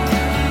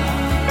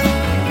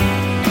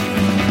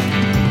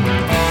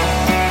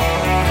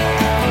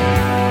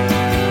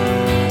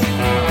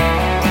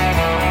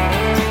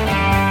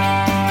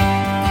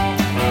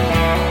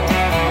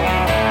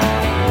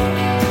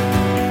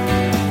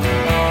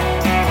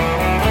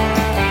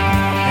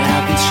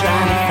 I've been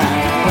trying to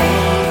find a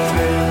way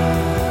through,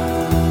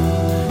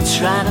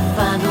 trying to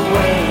find a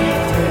way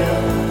through.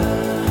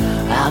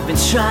 I've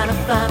been trying to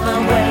find my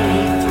way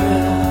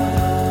through.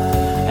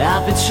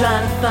 I've been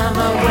trying to find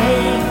my way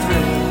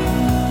through.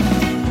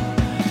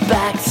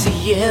 Back to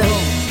you,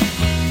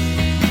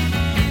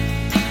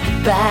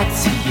 back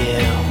to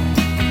you,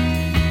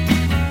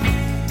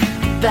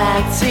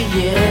 back to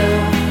you,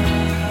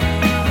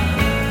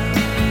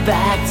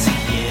 back to you.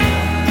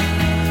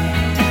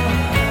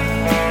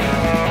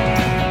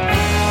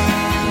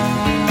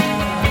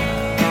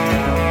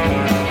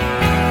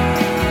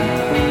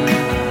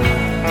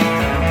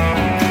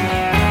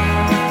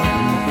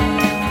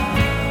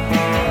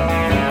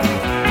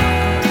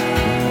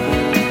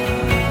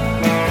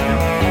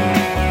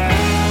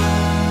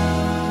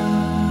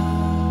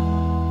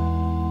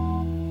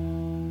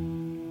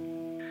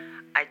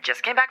 I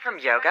just came back from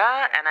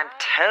yoga, and I'm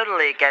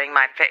totally getting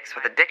my fix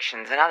with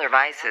addictions and other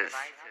vices.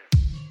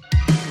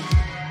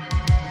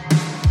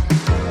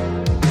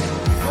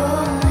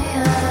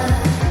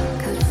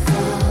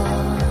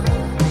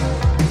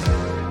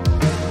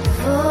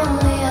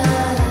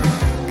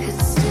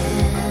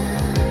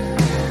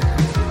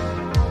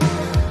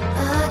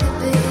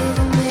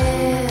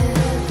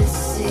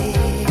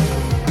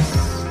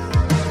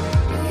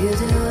 You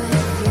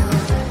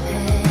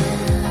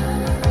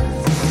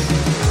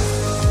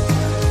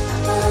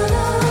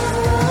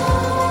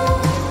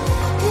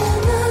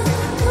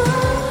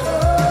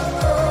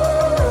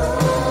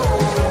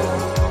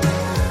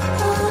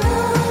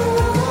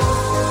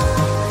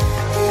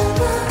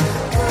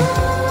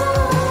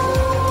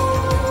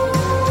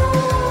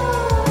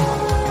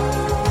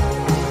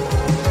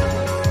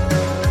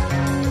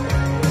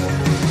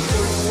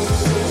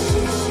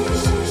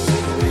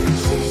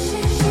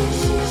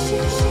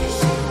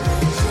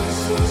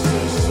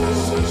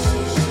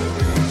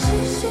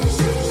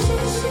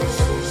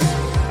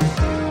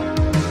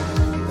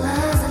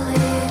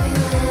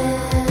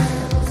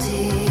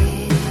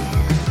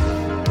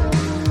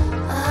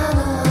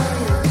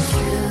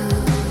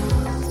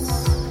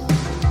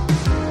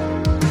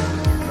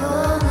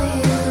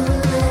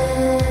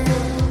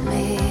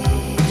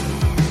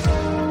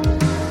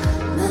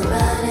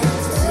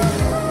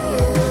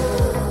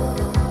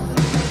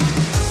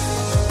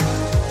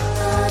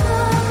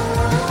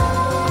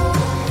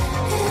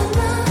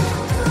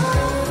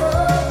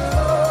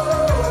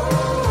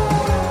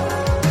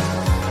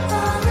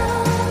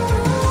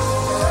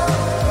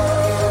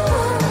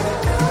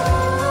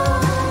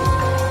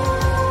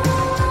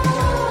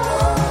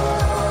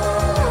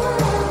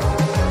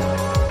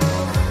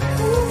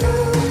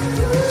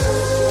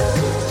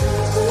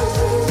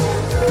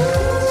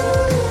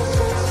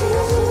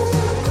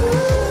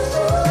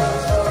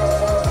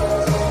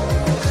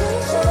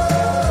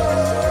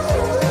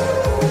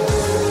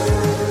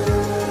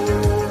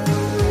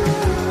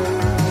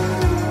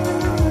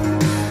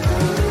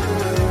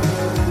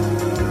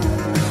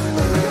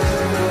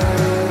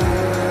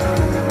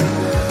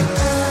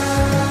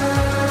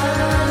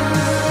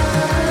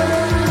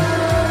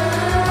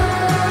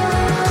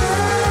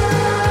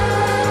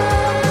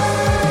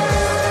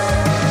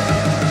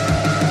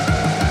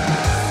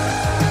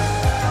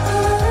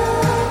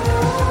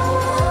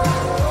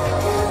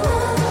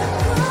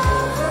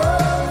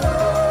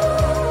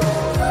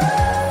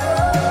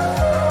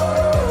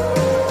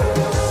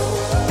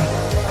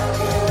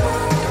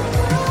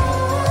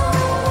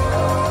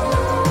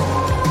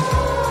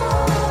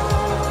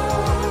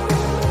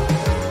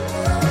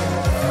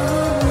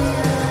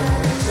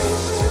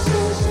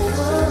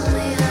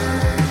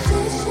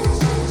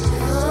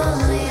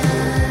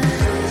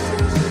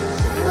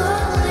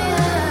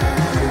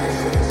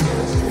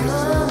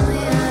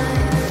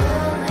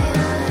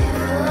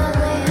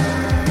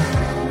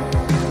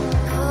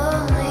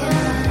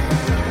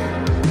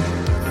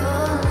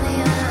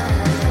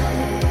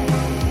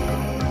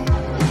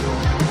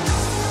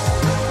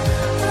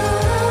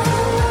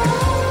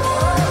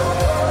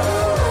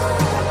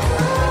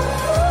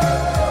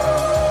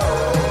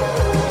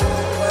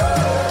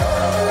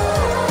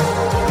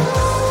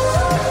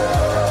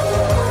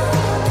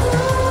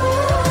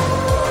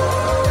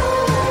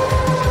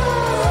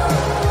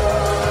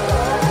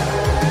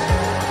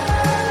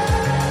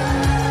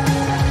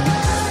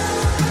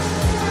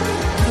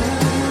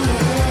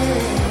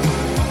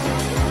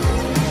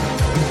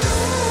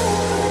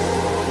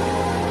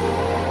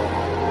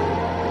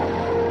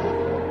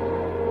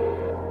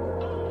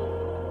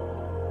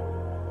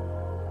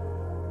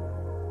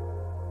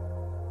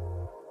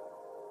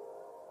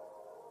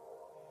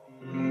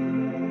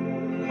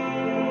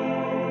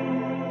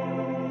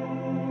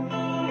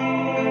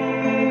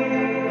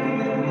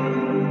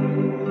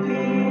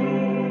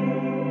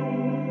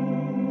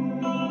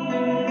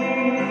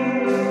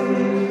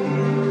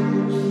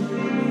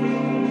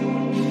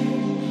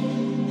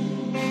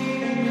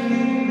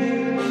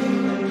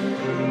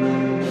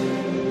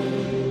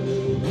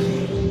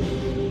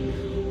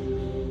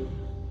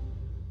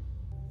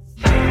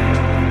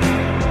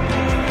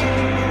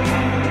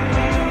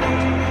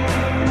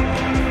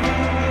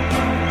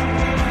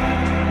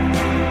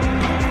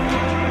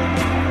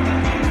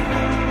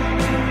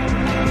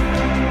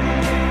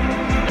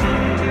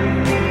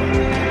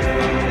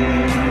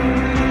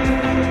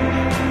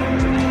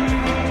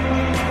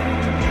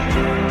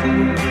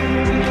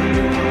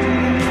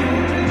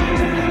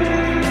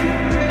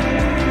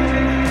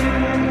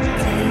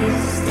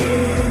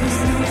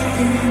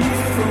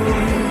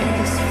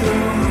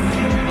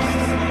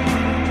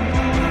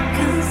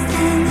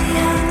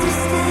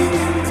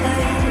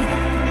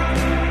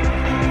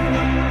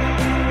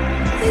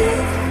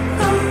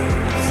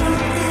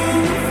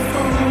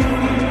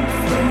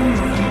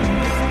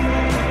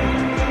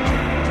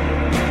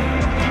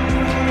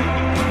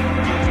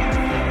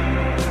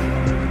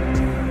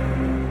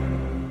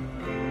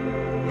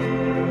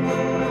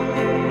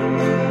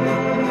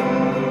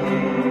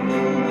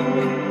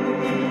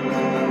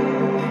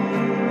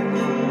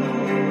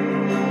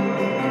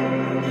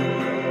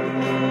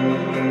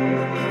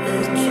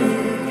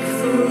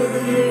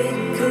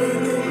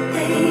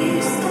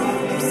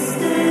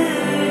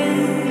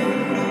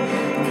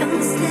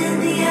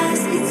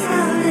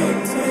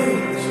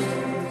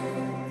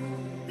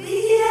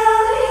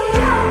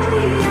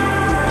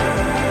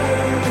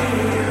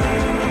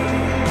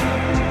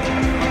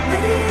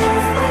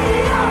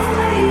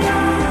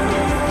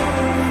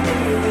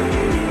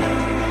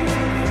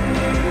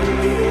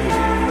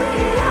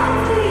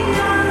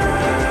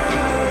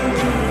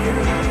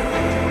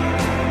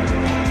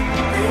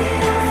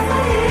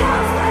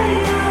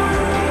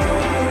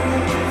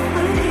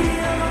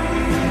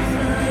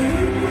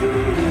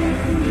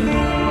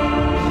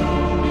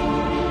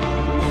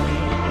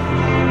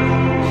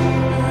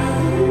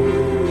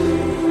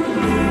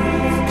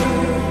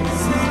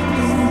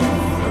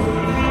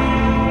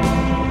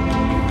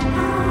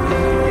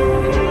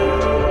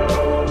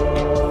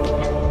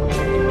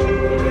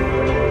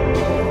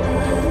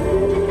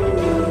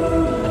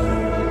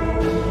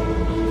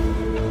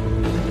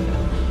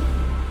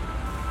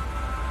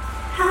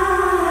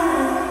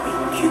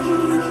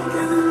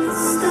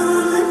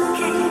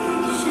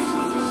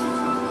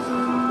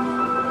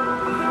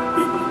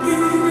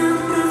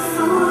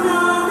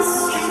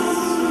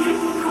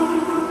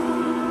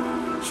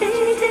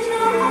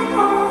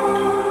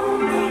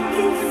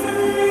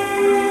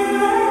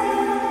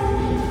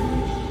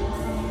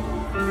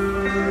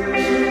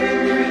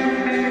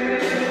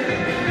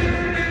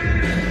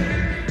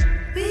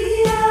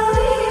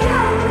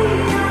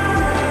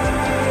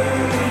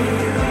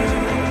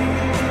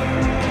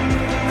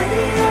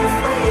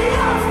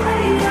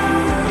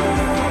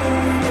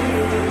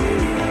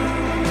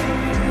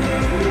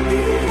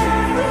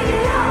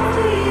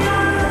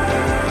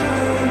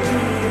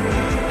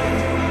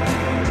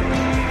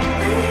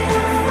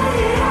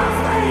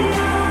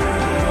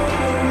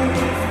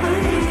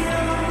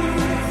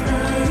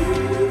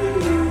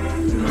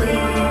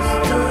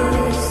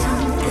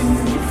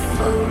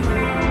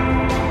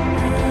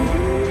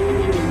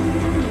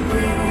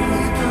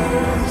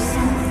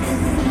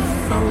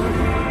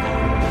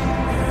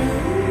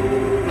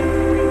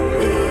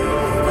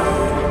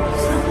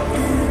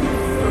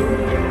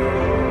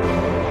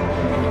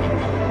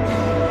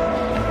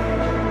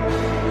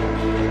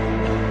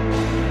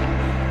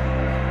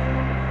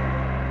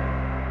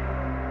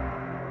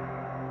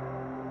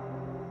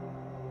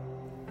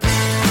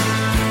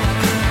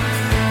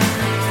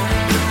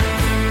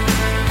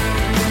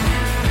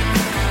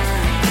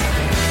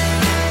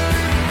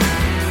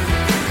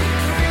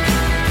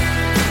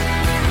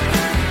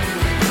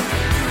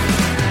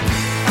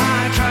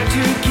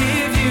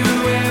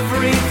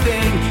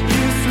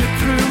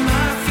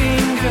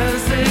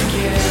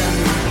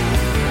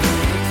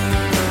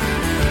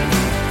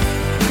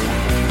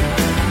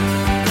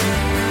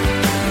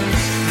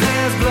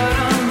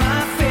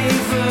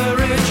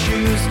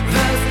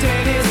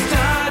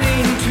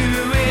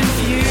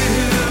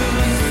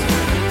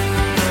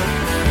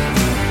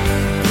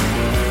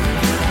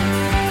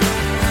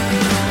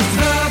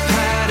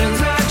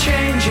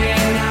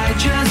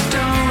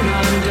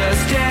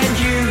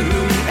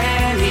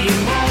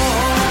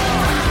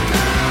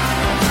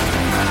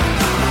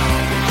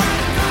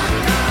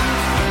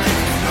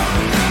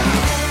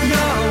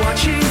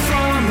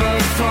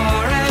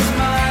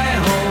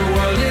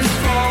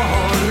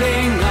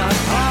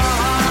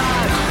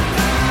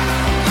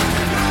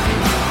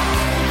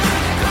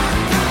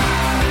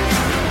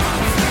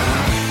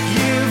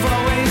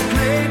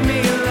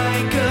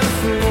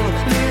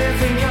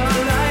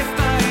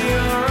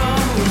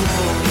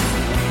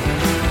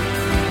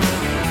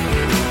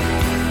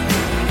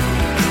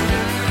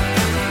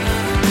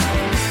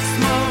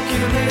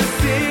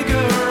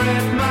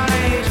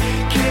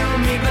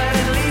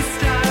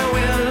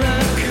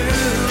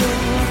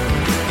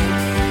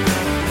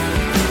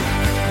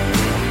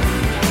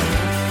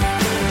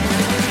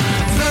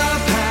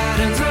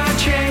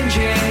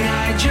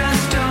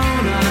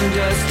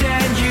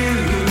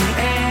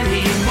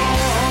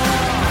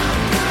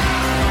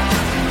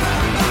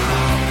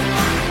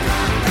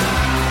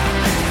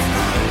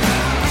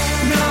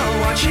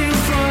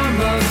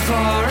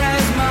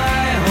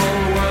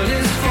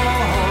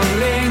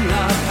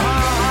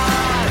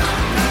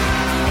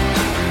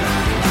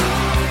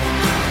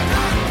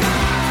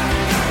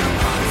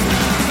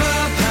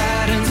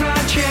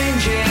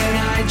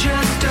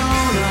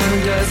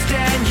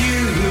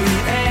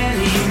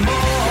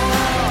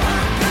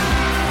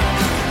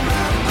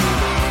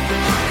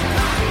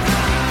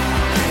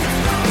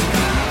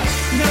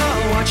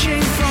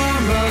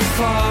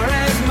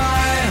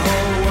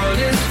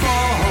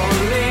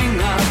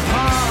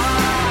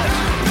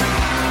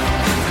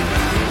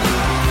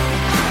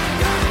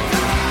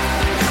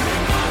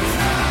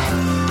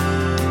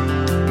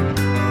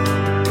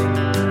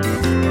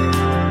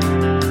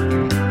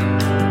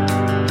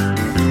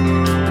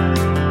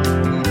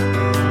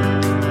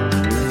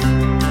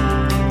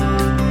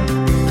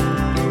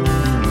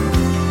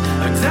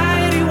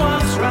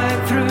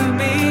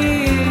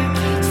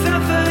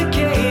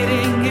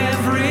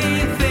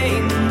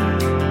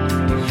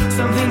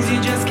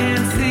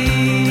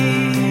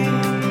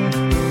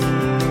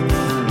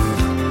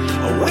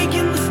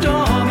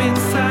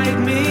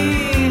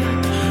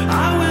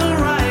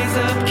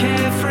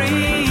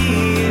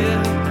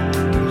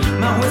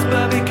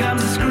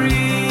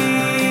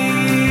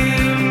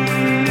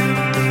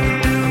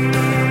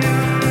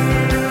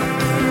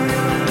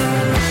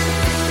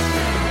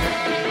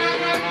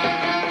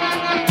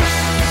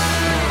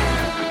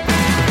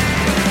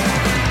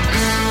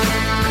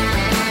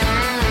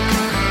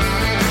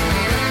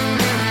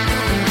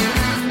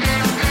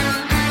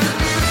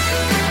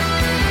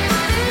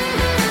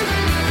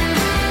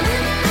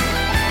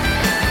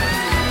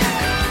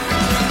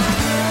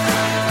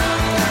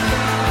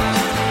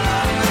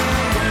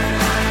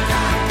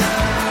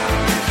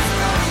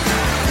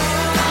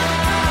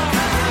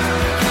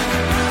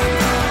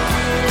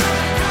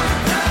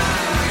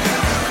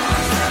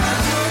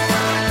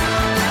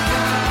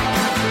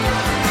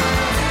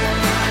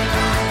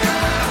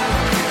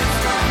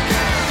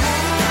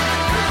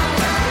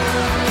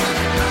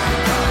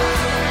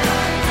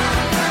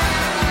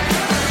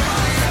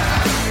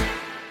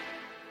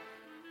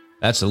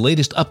That's the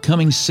latest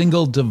upcoming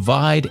single,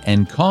 Divide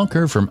and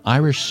Conquer, from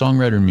Irish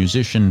songwriter and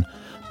musician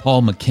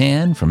Paul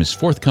McCann from his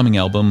forthcoming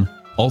album,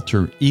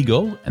 Alter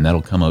Ego, and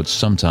that'll come out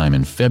sometime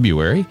in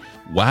February.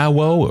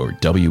 Wawo, or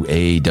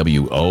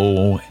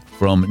W-A-W-O,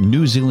 from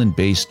New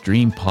Zealand-based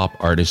dream pop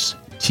artist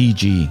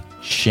T.G.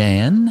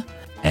 Shan,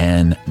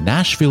 and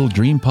Nashville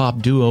dream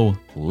pop duo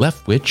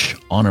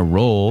Leftwich, On a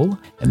Roll,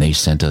 and they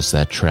sent us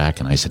that track,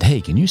 and I said, hey,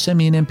 can you send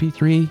me an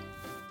MP3?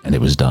 And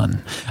it was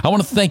done. I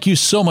want to thank you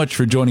so much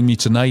for joining me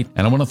tonight,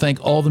 and I want to thank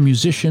all the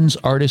musicians,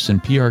 artists,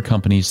 and PR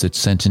companies that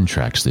sent in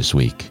tracks this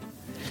week.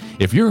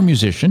 If you're a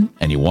musician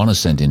and you want to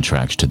send in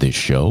tracks to this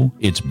show,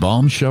 it's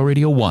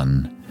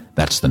bombshellradio1,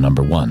 that's the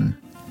number 1,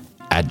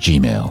 at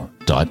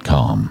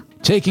gmail.com.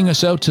 Taking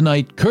us out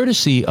tonight,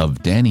 courtesy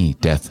of Danny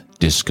Death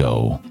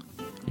Disco.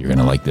 You're going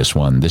to like this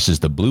one. This is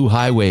the Blue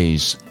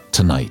Highways,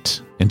 Tonight.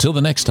 Until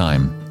the next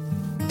time,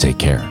 take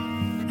care.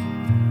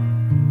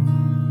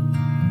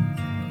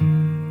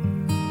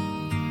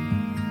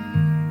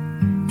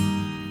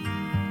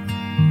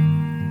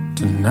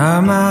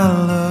 Tonight, my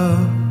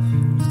love,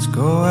 let's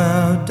go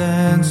out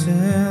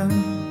dancing.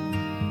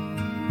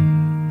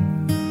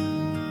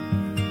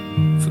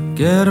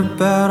 Forget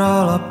about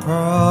all our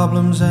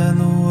problems and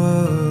the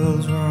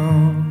world's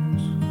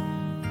wrongs.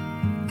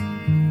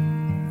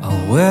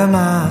 I'll wear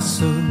my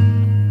suit,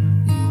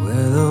 you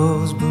wear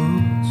those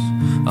boots.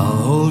 I'll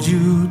hold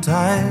you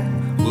tight,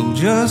 we'll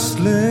just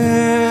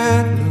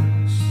let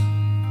loose.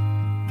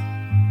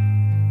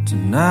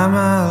 Tonight,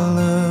 my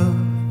love,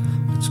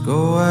 let's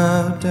go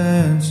out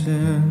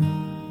dancing.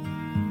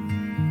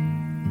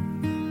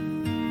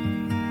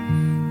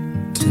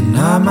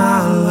 Tonight,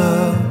 my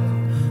love,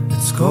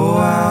 let's go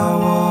out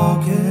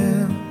walking.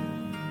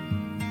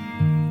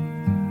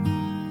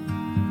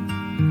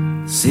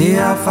 See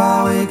how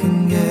far we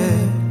can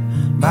get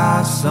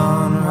by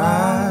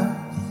sunrise.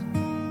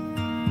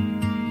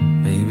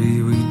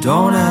 Maybe we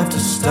don't have to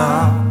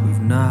stop,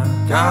 we've not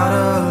got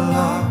a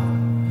lot,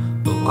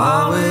 but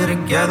while we're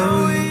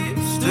together we've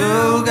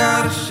still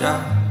got a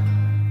shot.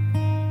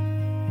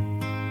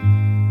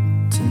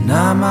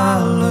 Tonight, my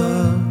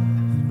love,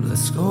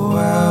 let's go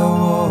out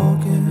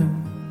walking.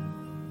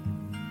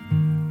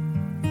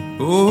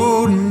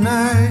 Oh,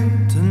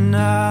 tonight,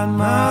 tonight,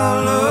 my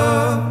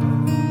love.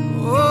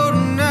 Oh,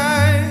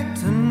 tonight,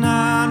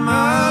 tonight,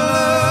 my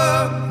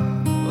love.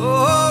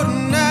 Oh,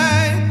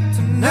 tonight,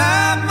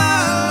 tonight,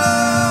 my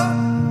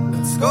love.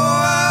 Let's go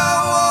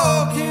out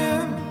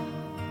walking.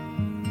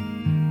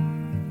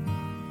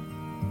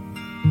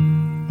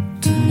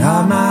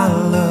 Tonight, my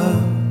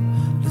love,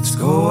 let's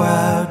go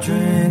out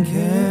drinking.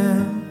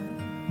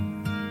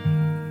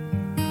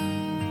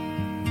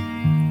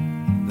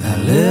 That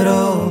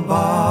little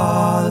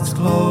bar that's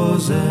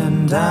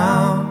closing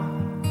down.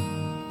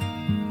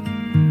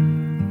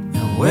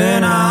 And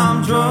when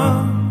I'm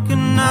drunk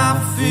and I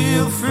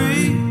feel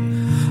free,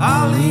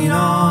 I'll lean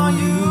on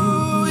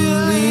you, you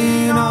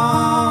lean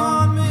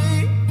on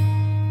me.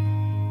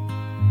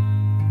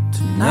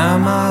 Tonight,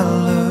 my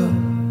love,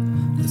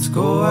 let's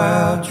go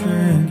out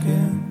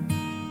drinking.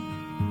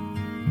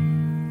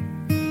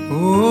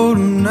 Oh,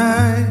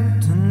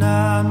 tonight,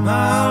 tonight,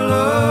 my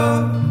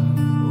love.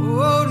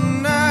 Oh,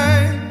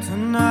 tonight,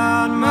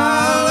 tonight,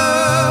 my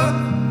love.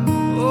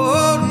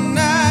 Oh,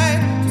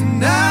 tonight,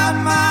 tonight,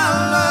 my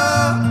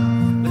love.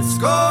 Let's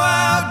go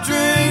out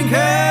drinking.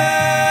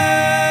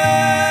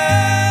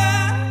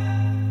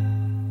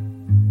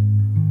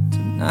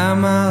 Tonight,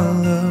 my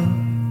love,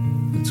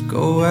 let's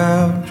go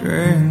out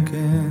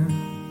drinking.